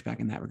lot of pushback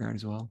in that regard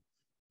as well.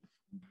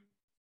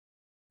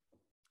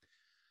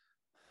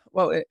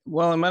 Well, it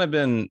might have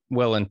been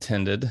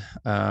well-intended.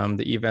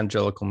 The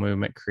evangelical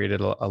movement created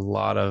a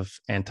lot of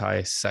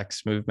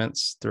anti-sex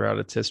movements throughout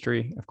its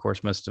history. Of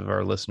course, most of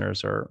our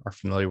listeners are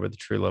familiar with the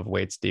True Love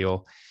Waits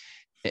deal.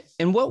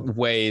 In what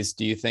ways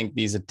do you think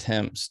these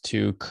attempts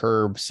to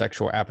curb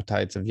sexual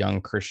appetites of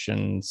young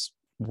Christians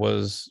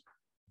was,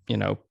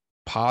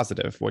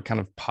 positive? What kind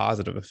of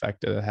positive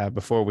effect did it have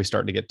before we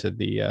start to get to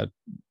the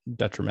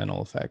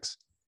detrimental effects?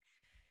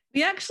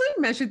 We actually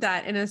measured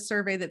that in a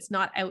survey that's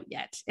not out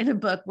yet, in a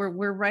book.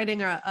 We're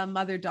writing a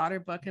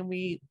mother-daughter book, and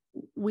we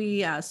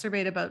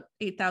surveyed about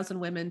 8,000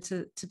 women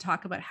to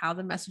talk about how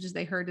the messages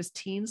they heard as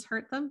teens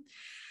hurt them.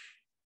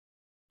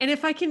 And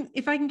if I can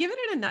give it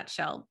in a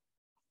nutshell,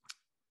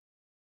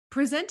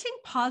 presenting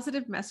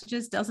positive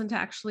messages doesn't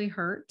actually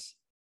hurt.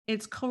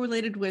 It's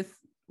correlated with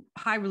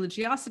high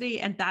religiosity,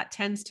 and that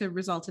tends to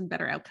result in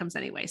better outcomes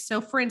anyway.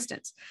 So for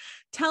instance,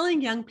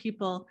 telling young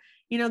people,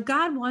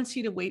 God wants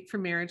you to wait for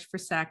marriage for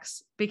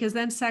sex, because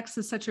then sex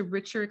is such a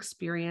richer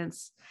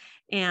experience,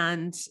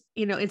 and,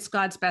 it's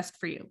God's best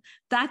for you.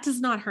 That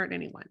does not hurt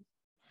anyone.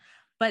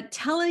 But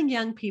telling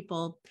young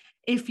people,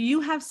 if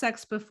you have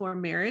sex before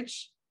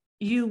marriage,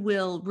 you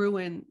will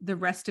ruin the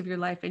rest of your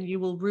life, and you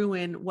will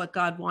ruin what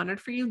God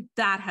wanted for you.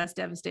 That has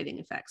devastating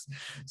effects.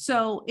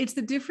 So it's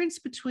the difference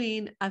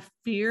between a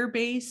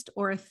fear-based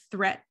or a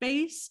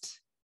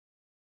threat-based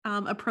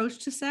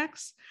approach to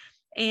sex,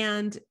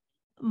 and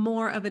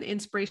more of an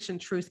inspiration,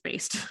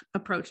 truth-based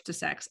approach to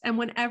sex. And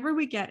whenever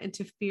we get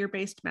into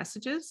fear-based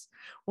messages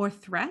or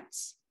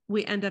threats,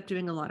 we end up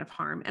doing a lot of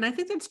harm. And I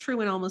think that's true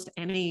in almost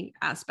any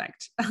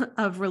aspect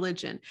of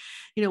religion.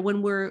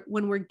 When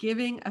we're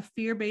giving a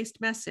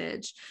fear-based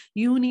message,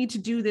 you need to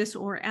do this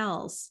or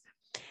else,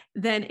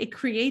 then it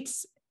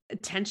creates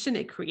tension,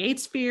 it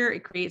creates fear,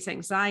 it creates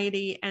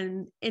anxiety.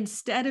 And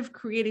instead of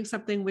creating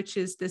something which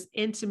is this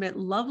intimate,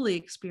 lovely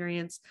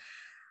experience,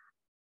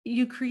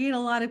 you create a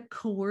lot of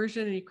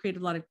coercion and you create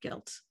a lot of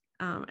guilt.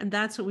 And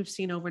that's what we've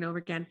seen over and over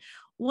again.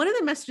 One of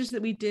the messages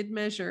that we did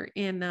measure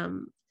in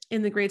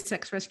the Great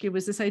Sex Rescue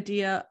was this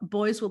idea: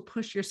 boys will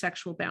push your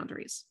sexual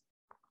boundaries.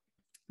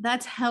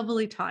 That's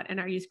heavily taught in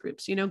our youth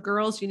groups.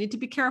 Girls, you need to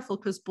be careful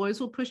because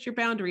boys will push your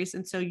boundaries.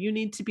 And so you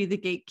need to be the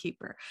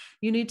gatekeeper.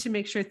 You need to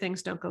make sure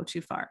things don't go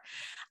too far.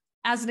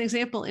 As an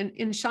example,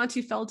 in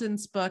Shaunti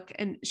Feldhahn's book,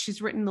 and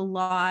she's written a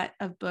lot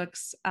of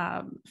books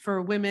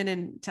for women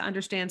and to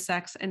understand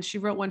sex, and she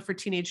wrote one for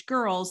teenage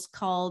girls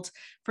called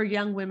For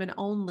Young Women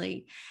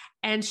Only.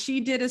 And she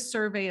did a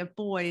survey of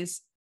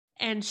boys,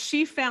 and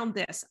she found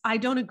this. I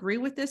don't agree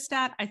with this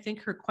stat. I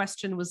think her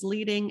question was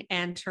leading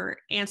and her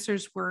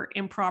answers were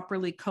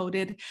improperly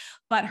coded.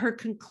 But her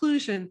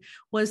conclusion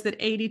was that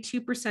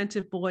 82%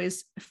 of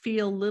boys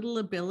feel little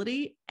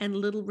ability and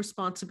little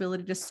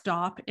responsibility to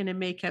stop in a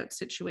makeout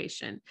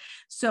situation.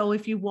 So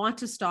if you want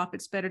to stop,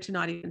 it's better to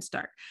not even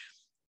start.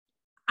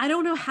 I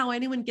don't know how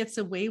anyone gets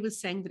away with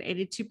saying that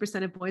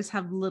 82% of boys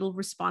have little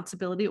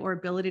responsibility or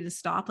ability to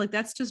stop. Like,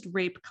 that's just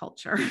rape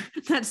culture.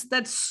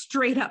 That's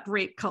straight up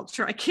rape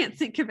culture. I can't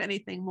think of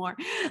anything more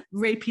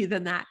rapey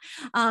than that.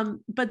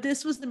 But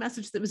this was the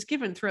message that was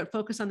given throughout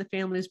Focus on the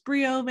Family's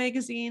Brio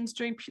magazines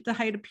during the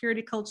height of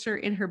purity culture,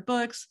 in her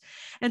books.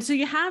 And so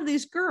you have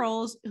these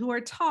girls who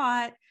are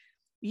taught,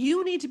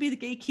 you need to be the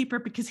gatekeeper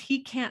because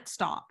he can't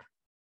stop.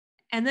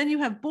 And then you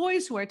have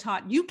boys who are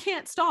taught, you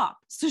can't stop,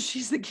 so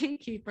she's the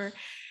gatekeeper.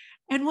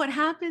 And what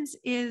happens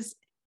is,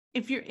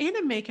 if you're in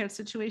a makeout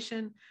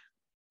situation,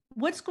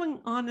 what's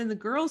going on in the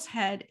girl's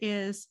head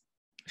is,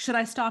 should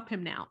I stop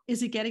him now? Is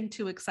he getting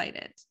too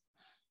excited?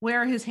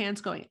 Where are his hands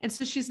going? And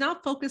so she's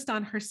not focused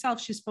on herself,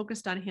 she's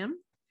focused on him.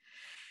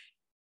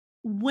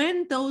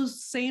 When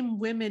those same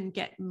women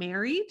get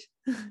married,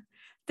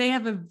 they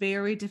have a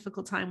very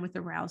difficult time with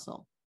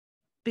arousal,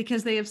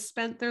 because they have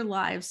spent their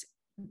lives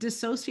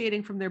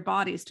dissociating from their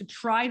bodies to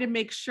try to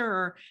make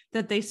sure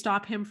that they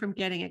stop him from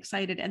getting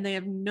excited, and they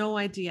have no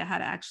idea how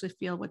to actually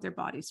feel what their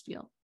bodies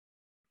feel.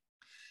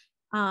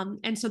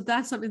 And so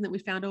that's something that we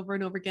found over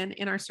and over again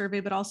in our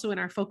survey, but also in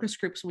our focus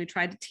groups when we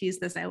tried to tease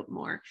this out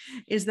more,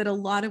 is that a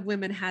lot of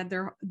women had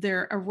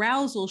their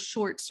arousal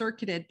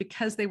short-circuited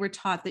because they were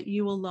taught that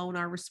you alone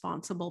are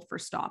responsible for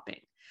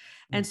stopping.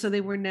 And so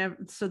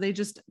they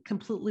just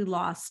completely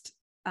lost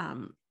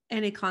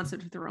any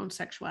concept of their own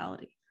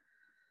sexuality.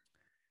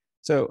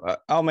 So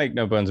I'll make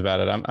no bones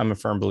about it. I'm a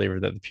firm believer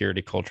that the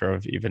purity culture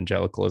of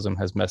evangelicalism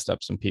has messed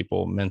up some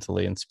people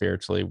mentally and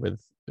spiritually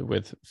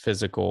with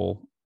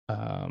physical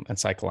and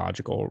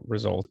psychological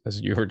result,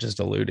 as you were just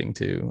alluding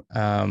to.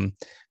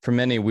 For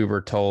many, we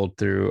were told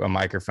through a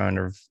microphone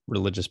of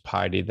religious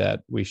piety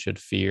that we should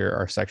fear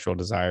our sexual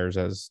desires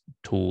as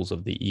tools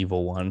of the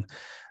evil one.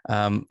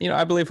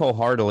 I believe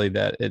wholeheartedly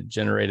that it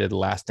generated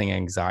lasting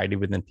anxiety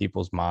within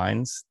people's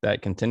minds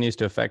that continues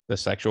to affect the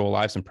sexual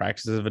lives and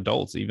practices of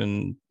adults,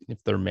 even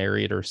if they're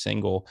married or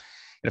single.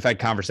 And I've had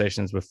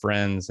conversations with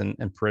friends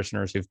and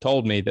parishioners who've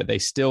told me that they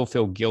still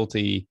feel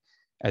guilty,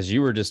 as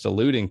you were just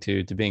alluding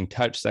to being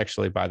touched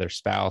sexually by their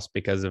spouse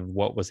because of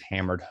what was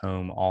hammered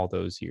home all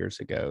those years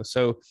ago.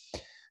 So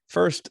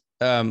first,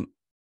 I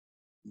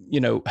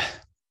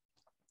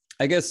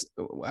guess,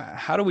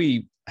 how do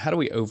we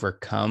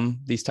overcome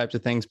these types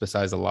of things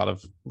besides a lot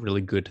of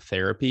really good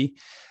therapy?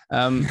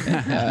 And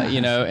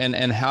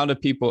how do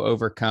people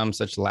overcome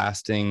such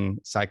lasting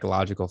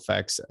psychological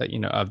effects,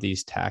 of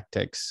these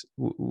tactics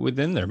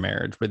within their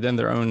marriage, within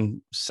their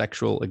own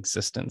sexual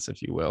existence,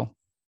 if you will?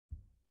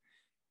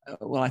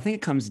 Well, I think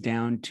it comes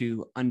down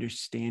to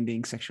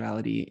understanding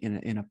sexuality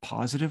in a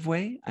positive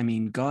way. I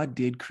mean, God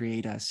did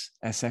create us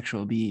as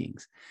sexual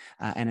beings,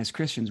 and as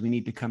Christians, we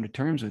need to come to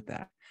terms with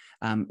that.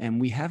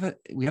 And we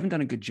haven't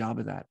done a good job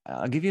of that.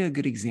 I'll give you a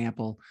good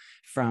example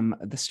from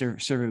the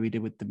survey we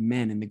did with the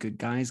men in the Good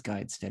Guys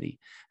Guide study.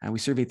 We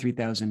surveyed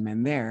 3,000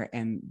 men there,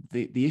 and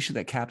the issue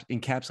that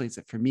encapsulates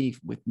it for me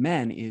with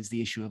men is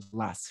the issue of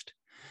lust.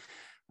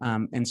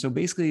 And so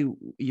basically,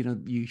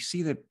 you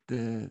see that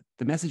the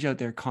message out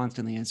there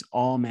constantly is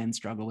all men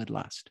struggle with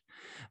lust.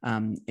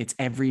 It's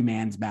every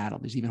man's battle.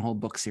 There's even a whole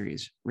book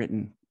series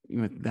written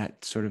with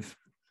that sort of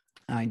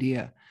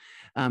idea.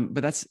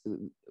 But that's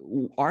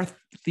our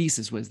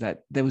thesis, was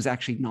that was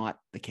actually not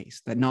the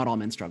case, that not all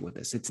men struggle with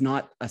this. It's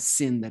not a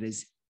sin that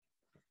is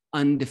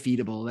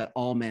undefeatable, that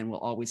all men will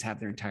always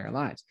have their entire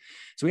lives.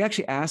 So we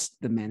actually asked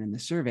the men in the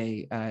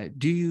survey,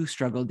 do you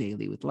struggle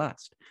daily with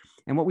lust?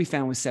 And what we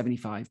found was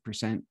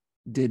 75%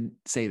 did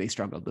say they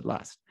struggled with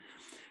lust.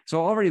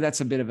 So already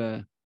that's a bit of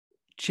a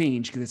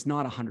change, because it's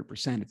not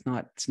 100%.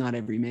 It's not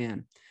every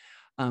man.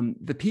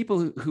 The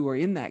people who are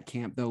in that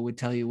camp, though, would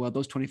tell you, well,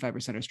 those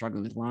 25% are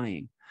struggling with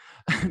lying,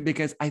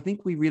 because I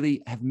think we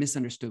really have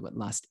misunderstood what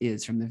lust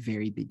is from the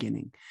very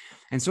beginning.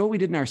 And so what we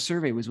did in our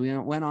survey was we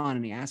went on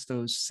and we asked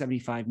those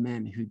 75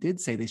 men who did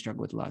say they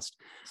struggle with lust.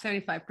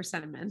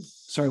 75% of men.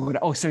 Sorry,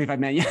 75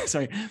 men. Yeah,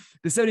 sorry.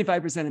 The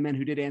 75% of men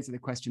who did answer the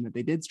question that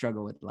they did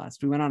struggle with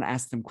lust. We went on to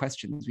ask them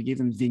questions. We gave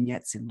them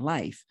vignettes in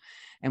life,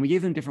 and we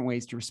gave them different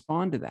ways to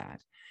respond to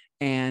that.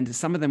 And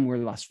some of them were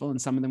lustful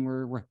and some of them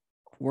were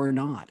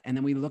not. And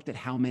then we looked at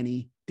how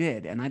many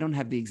did, and I don't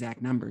have the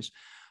exact numbers,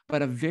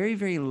 but a very,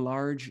 very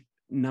large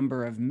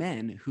number of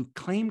men who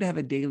claim to have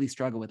a daily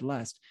struggle with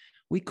lust,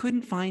 we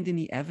couldn't find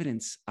any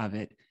evidence of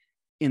it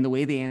in the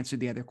way they answered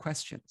the other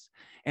questions.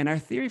 And our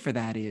theory for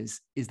that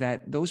is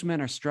that those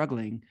men are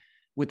struggling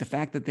with the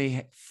fact that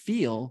they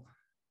feel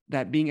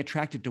that being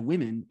attracted to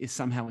women is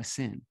somehow a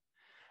sin.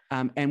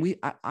 And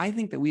I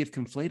think that we have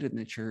conflated in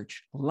the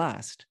church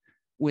lust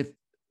with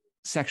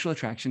sexual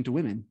attraction to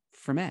women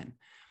for men.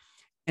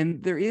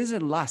 And there is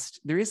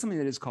something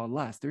that is called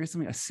lust. There is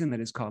a sin that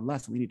is called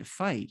lust that we need to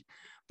fight.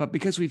 But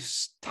because we've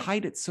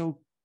tied it so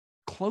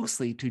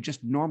closely to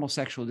just normal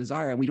sexual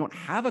desire, and we don't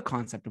have a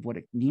concept of what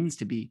it means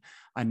to be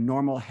a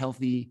normal,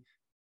 healthy,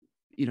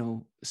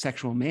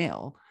 sexual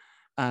male,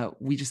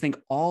 we just think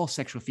all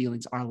sexual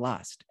feelings are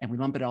lust, and we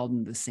lump it all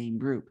into the same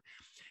group.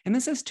 And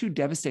this has two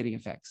devastating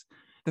effects.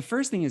 The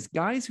first thing is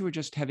guys who are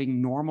just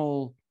having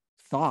normal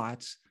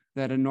thoughts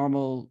that a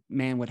normal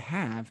man would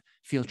have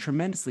feel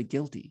tremendously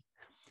guilty.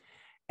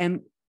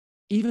 And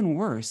even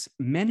worse,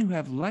 men who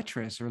have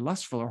lecherous or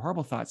lustful or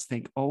horrible thoughts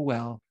think, oh,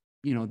 well,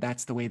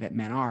 that's the way that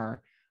men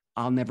are.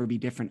 I'll never be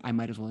different. I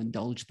might as well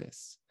indulge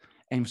this.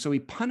 And so we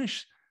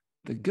punish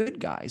the good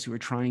guys who are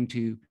trying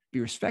to be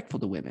respectful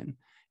to women,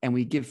 and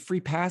we give free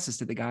passes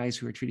to the guys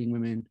who are treating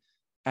women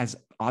as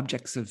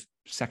objects of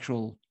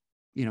sexual,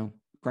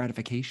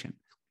 gratification.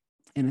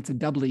 And it's a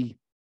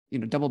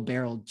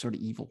double-barreled sort of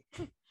evil.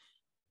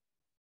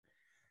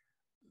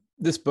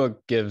 This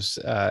book gives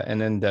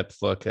an in-depth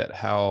look at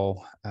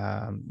how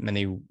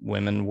many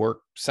women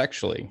work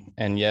sexually,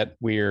 and yet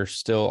we are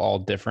still all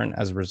different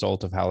as a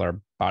result of how our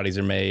bodies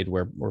are made,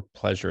 where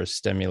pleasure is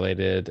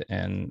stimulated,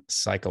 and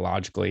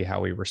psychologically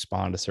how we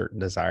respond to certain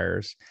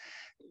desires.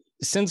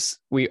 Since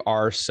we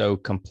are so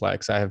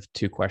complex, I have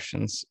two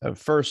questions.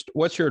 First,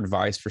 what's your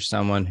advice for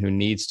someone who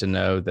needs to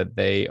know that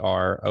they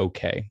are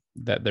okay,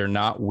 that they're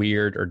not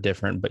weird or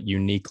different, but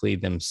uniquely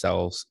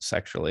themselves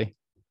sexually?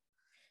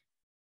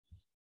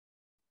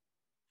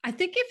 I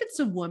think if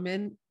it's a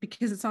woman,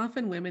 because it's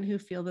often women who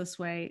feel this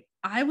way,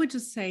 I would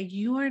just say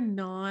you are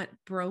not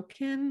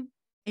broken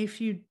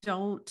if you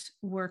don't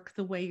work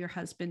the way your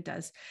husband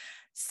does.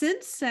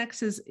 Since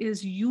sex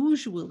is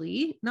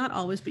usually, not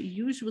always, but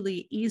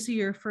usually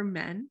easier for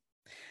men,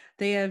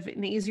 They have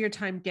an easier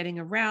time getting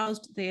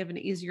aroused. They have an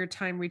easier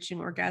time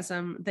reaching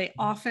orgasm. They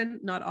often,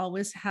 not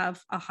always,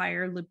 have a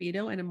higher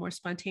libido and a more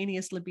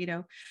spontaneous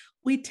libido.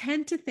 We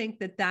tend to think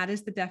that that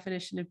is the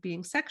definition of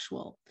being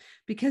sexual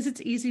because it's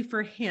easy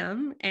for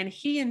him and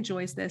he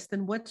enjoys this.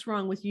 Then what's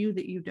wrong with you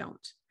that you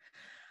don't?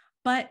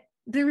 But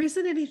there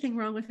isn't anything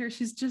wrong with her.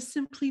 She's just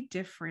simply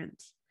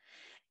different.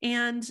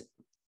 And,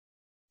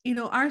 you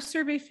know, our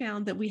survey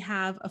found that we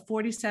have a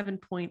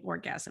 47-point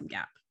orgasm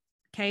gap.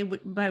 Okay,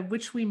 by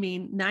which we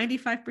mean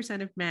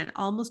 95% of men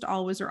almost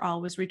always or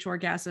always reach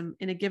orgasm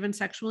in a given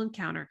sexual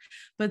encounter,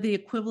 but the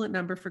equivalent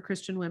number for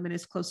Christian women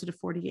is closer to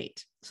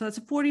 48. So that's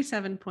a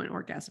 47-point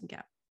orgasm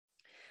gap.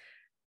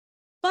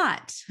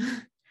 But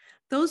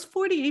those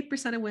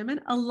 48% of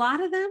women, a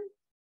lot of them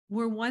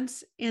were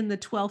once in the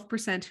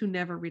 12% who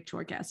never reach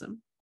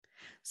orgasm.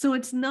 So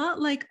it's not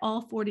like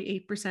all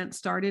 48%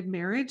 started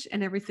marriage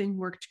and everything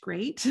worked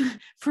great.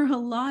 For a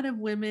lot of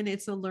women,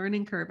 it's a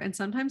learning curve. And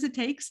sometimes it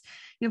takes,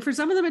 you know, for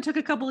some of them, it took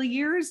a couple of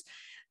years.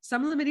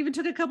 Some of them, it even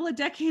took a couple of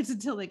decades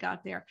until they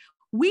got there.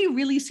 We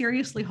really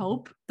seriously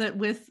hope that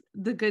with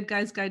the Good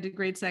Guy's Guide to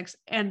Great Sex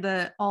and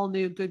the all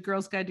new Good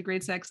Girl's Guide to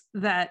Great Sex,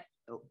 that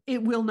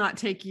it will not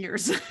take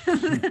years,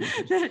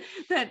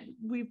 that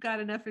we've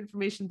got enough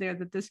information there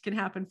that this can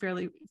happen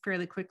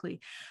fairly quickly.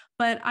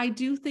 But I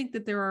do think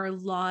that there are a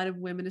lot of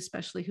women,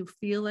 especially, who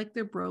feel like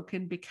they're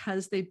broken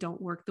because they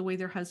don't work the way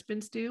their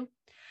husbands do.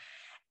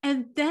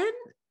 And then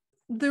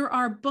there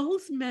are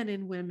both men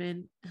and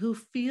women who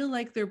feel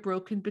like they're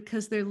broken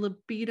because their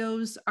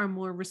libidos are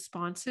more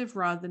responsive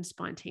rather than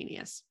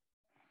spontaneous.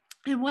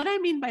 And what I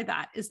mean by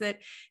that is that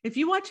if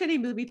you watch any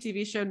movie,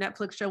 TV show,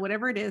 Netflix show,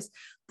 whatever it is,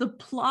 the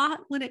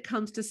plot when it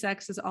comes to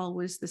sex is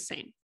always the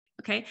same.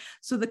 Okay.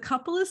 So the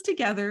couple is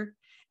together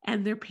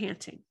and they're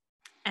panting.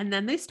 And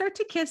then they start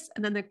to kiss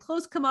and then their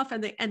clothes come off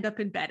and they end up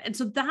in bed. And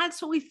so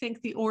that's what we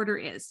think the order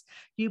is.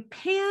 You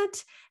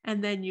pant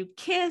and then you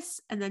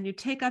kiss and then you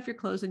take off your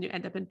clothes and you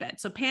end up in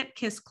bed. So pant,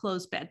 kiss,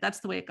 close, bed.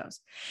 That's the way it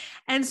goes.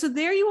 And so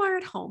there you are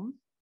at home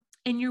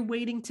and you're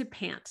waiting to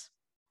pant.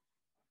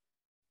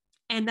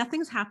 And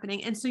nothing's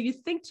happening. And so you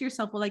think to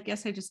yourself, well, I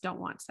guess I just don't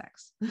want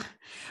sex.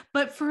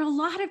 But for a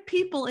lot of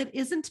people, it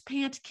isn't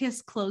pant,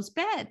 kiss, close,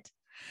 bed.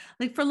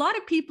 Like for a lot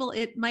of people,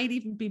 it might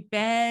even be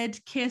bed,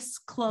 kiss,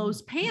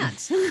 close,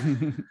 pant.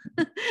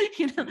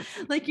 You know,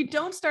 like you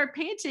don't start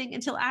panting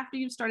until after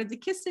you've started the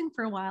kissing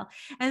for a while.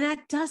 And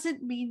that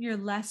doesn't mean you're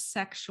less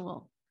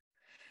sexual.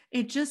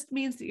 It just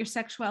means that your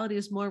sexuality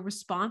is more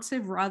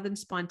responsive rather than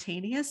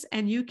spontaneous,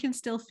 and you can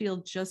still feel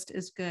just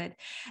as good.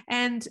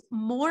 And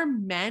more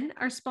men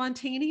are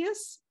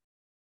spontaneous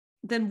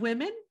than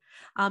women,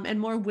 and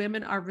more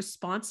women are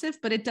responsive,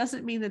 but it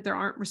doesn't mean that there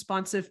aren't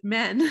responsive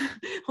men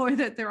or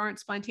that there aren't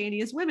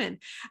spontaneous women.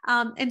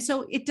 And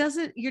so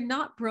you're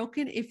not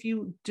broken if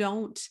you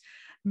don't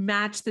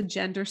match the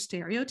gender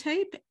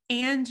stereotype,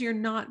 and you're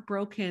not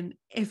broken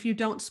if you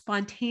don't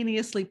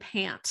spontaneously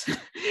pant.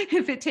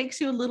 If it takes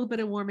you a little bit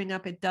of warming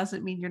up, it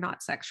doesn't mean you're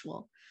not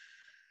sexual.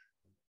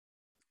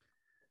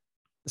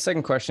 The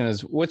second question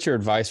is, what's your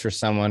advice for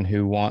someone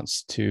who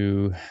wants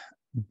to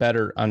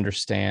better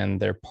understand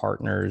their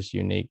partner's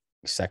unique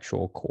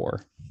sexual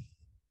core?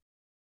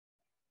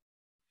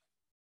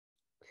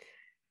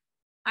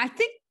 I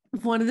think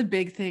one of the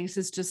big things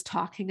is just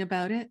talking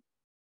about it.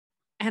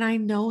 And I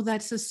know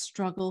that's a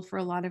struggle for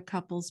a lot of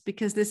couples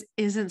because this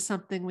isn't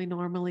something we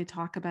normally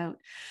talk about.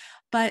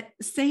 But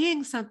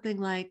saying something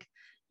like,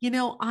 you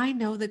know, I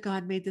know that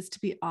God made this to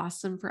be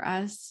awesome for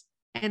us.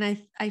 And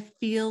I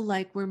feel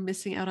like we're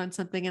missing out on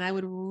something. And I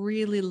would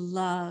really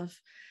love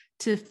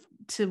to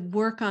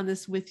work on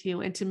this with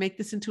you and to make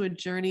this into a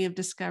journey of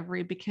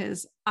discovery,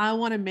 because I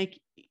want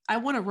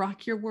to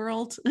rock your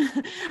world.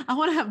 I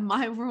want to have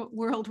my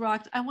world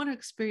rocked. I want to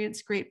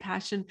experience great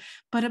passion,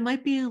 but it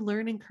might be a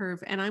learning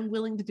curve and I'm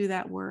willing to do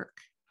that work.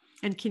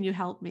 And can you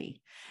help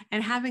me?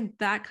 And having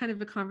that kind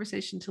of a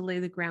conversation to lay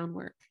the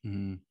groundwork.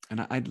 Mm-hmm.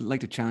 And I'd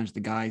like to challenge the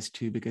guys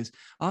too, because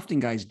often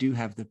guys do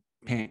have the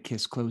pant,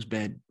 kiss, close,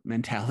 bed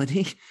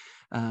mentality.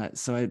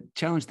 So I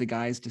challenge the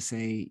guys to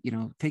say, you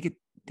know, take it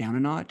down a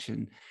notch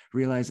and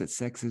realize that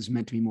sex is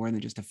meant to be more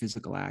than just a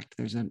physical act.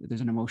 There's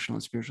an emotional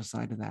and spiritual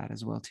side to that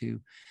as well too.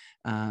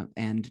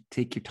 And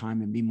take your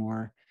time and be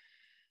more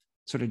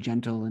sort of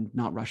gentle and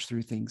not rush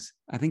through things.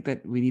 I think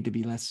that we need to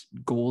be less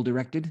goal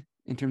directed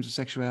in terms of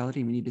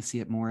sexuality. We need to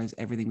see it more as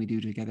everything we do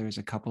together as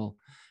a couple,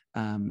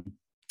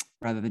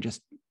 rather than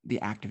just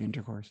the act of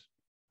intercourse.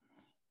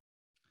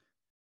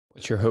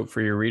 What's your hope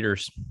for your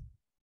readers?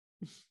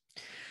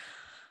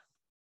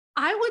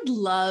 I would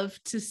love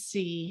to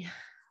see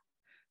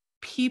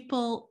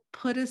people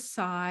put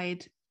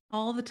aside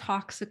all the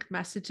toxic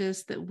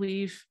messages that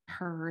we've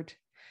heard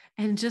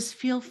and just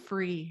feel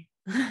free.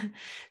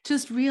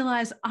 Just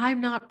realize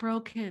I'm not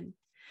broken.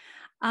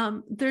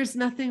 There's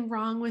nothing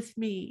wrong with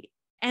me.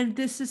 And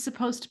this is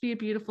supposed to be a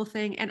beautiful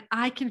thing. And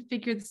I can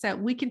figure this out.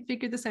 We can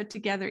figure this out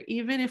together,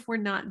 even if we're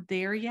not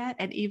there yet.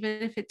 And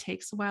even if it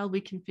takes a while,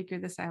 we can figure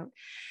this out.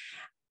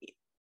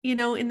 You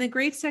know, in the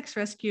Great Sex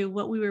Rescue,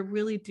 what we were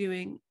really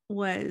doing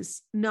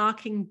was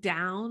knocking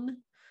down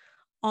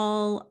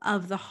all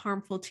of the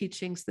harmful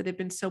teachings that have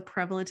been so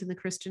prevalent in the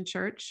Christian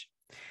church.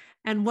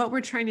 And what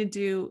we're trying to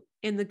do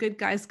in the Good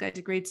Guys Guide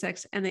to Great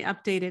Sex and the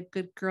updated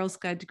Good Girls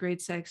Guide to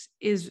Great Sex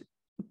is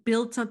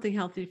build something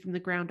healthy from the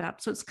ground up.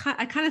 So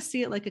I kind of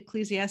see it like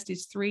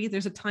Ecclesiastes 3.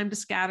 There's a time to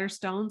scatter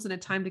stones and a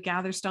time to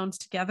gather stones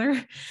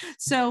together.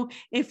 So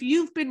if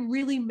you've been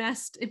really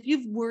if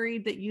you've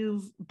worried that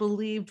you've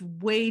believed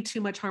way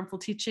too much harmful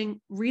teaching,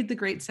 read The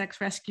Great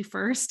Sex Rescue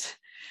first.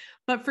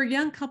 But for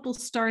young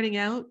couples starting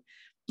out,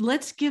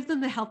 let's give them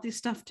the healthy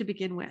stuff to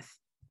begin with.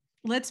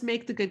 Let's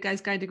make the Good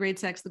Guys Guide to Great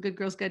Sex, the Good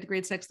Girls Guide to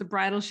Great Sex, the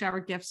bridal shower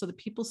gift, so that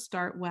people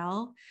start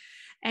well.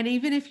 And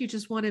even if you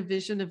just want a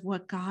vision of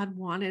what God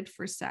wanted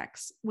for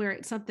sex, where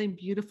it's something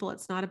beautiful,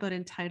 it's not about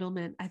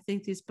entitlement, I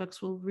think these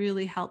books will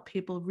really help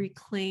people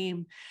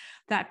reclaim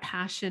that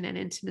passion and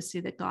intimacy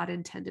that God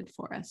intended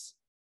for us.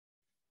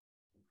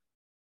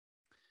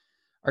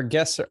 Our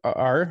guests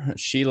are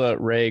Sheila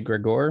Ray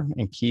Gregor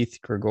and Keith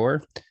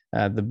Gregor.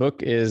 The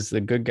book is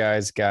The Good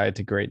Guys Guide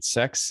to Great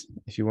Sex.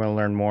 If you want to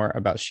learn more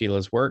about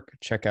Sheila's work,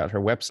 check out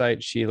her website,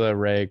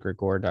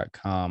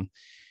 SheilaRayGregor.com.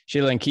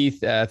 Sheila and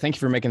Keith, thank you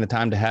for making the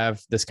time to have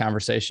this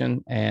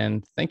conversation.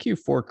 And thank you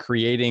for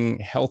creating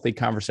healthy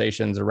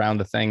conversations around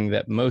the thing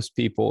that most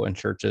people in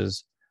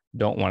churches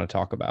don't want to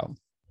talk about.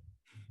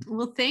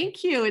 Well,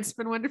 thank you. It's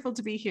been wonderful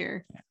to be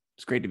here. Yeah,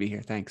 it's great to be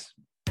here. Thanks.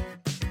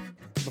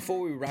 Before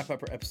we wrap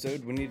up our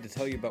episode, we need to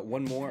tell you about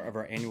one more of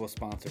our annual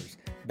sponsors,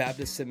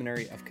 Baptist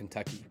Seminary of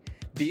Kentucky.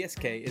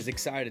 BSK is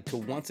excited to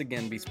once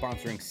again be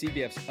sponsoring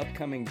CBF's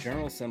upcoming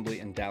General Assembly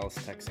in Dallas,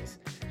 Texas.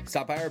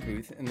 Stop by our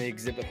booth in the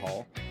exhibit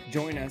hall.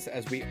 Join us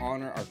as we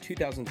honor our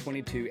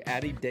 2022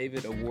 Addie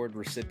David Award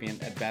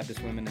recipient at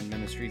Baptist Women in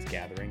Ministries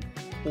gathering,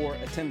 or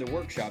attend the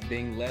workshop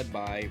being led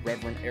by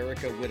Reverend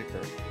Erica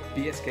Whitaker,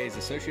 BSK's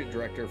Associate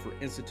Director for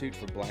Institute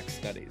for Black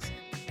Studies.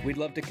 We'd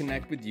love to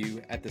connect with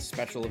you at this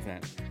special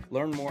event.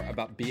 Learn more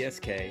about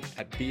BSK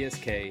at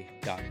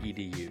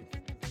bsk.edu.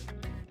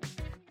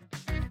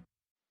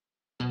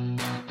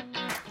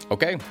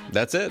 Okay,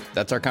 that's it.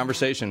 That's our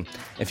conversation.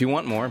 If you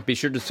want more, be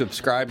sure to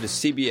subscribe to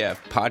CBF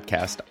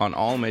Podcast on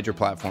all major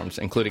platforms,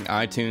 including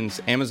iTunes,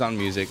 Amazon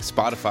Music,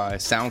 Spotify,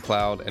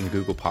 SoundCloud, and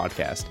Google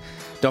Podcast.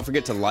 Don't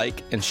forget to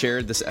like and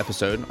share this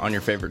episode on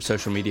your favorite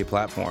social media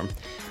platform.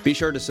 Be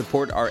sure to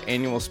support our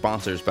annual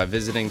sponsors by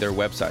visiting their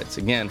websites.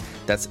 Again,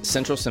 that's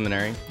Central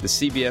Seminary, the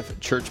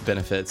CBF Church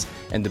Benefits,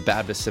 and the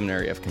Baptist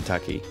Seminary of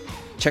Kentucky.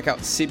 Check out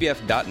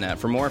cbf.net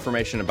for more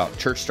information about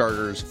church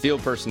starters,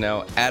 field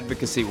personnel,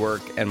 advocacy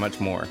work, and much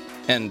more.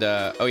 And,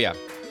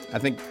 I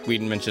think we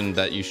mentioned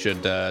that you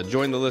should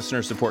join the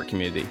listener support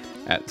community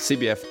at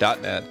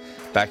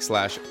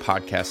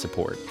cbf.net/podcast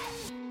support.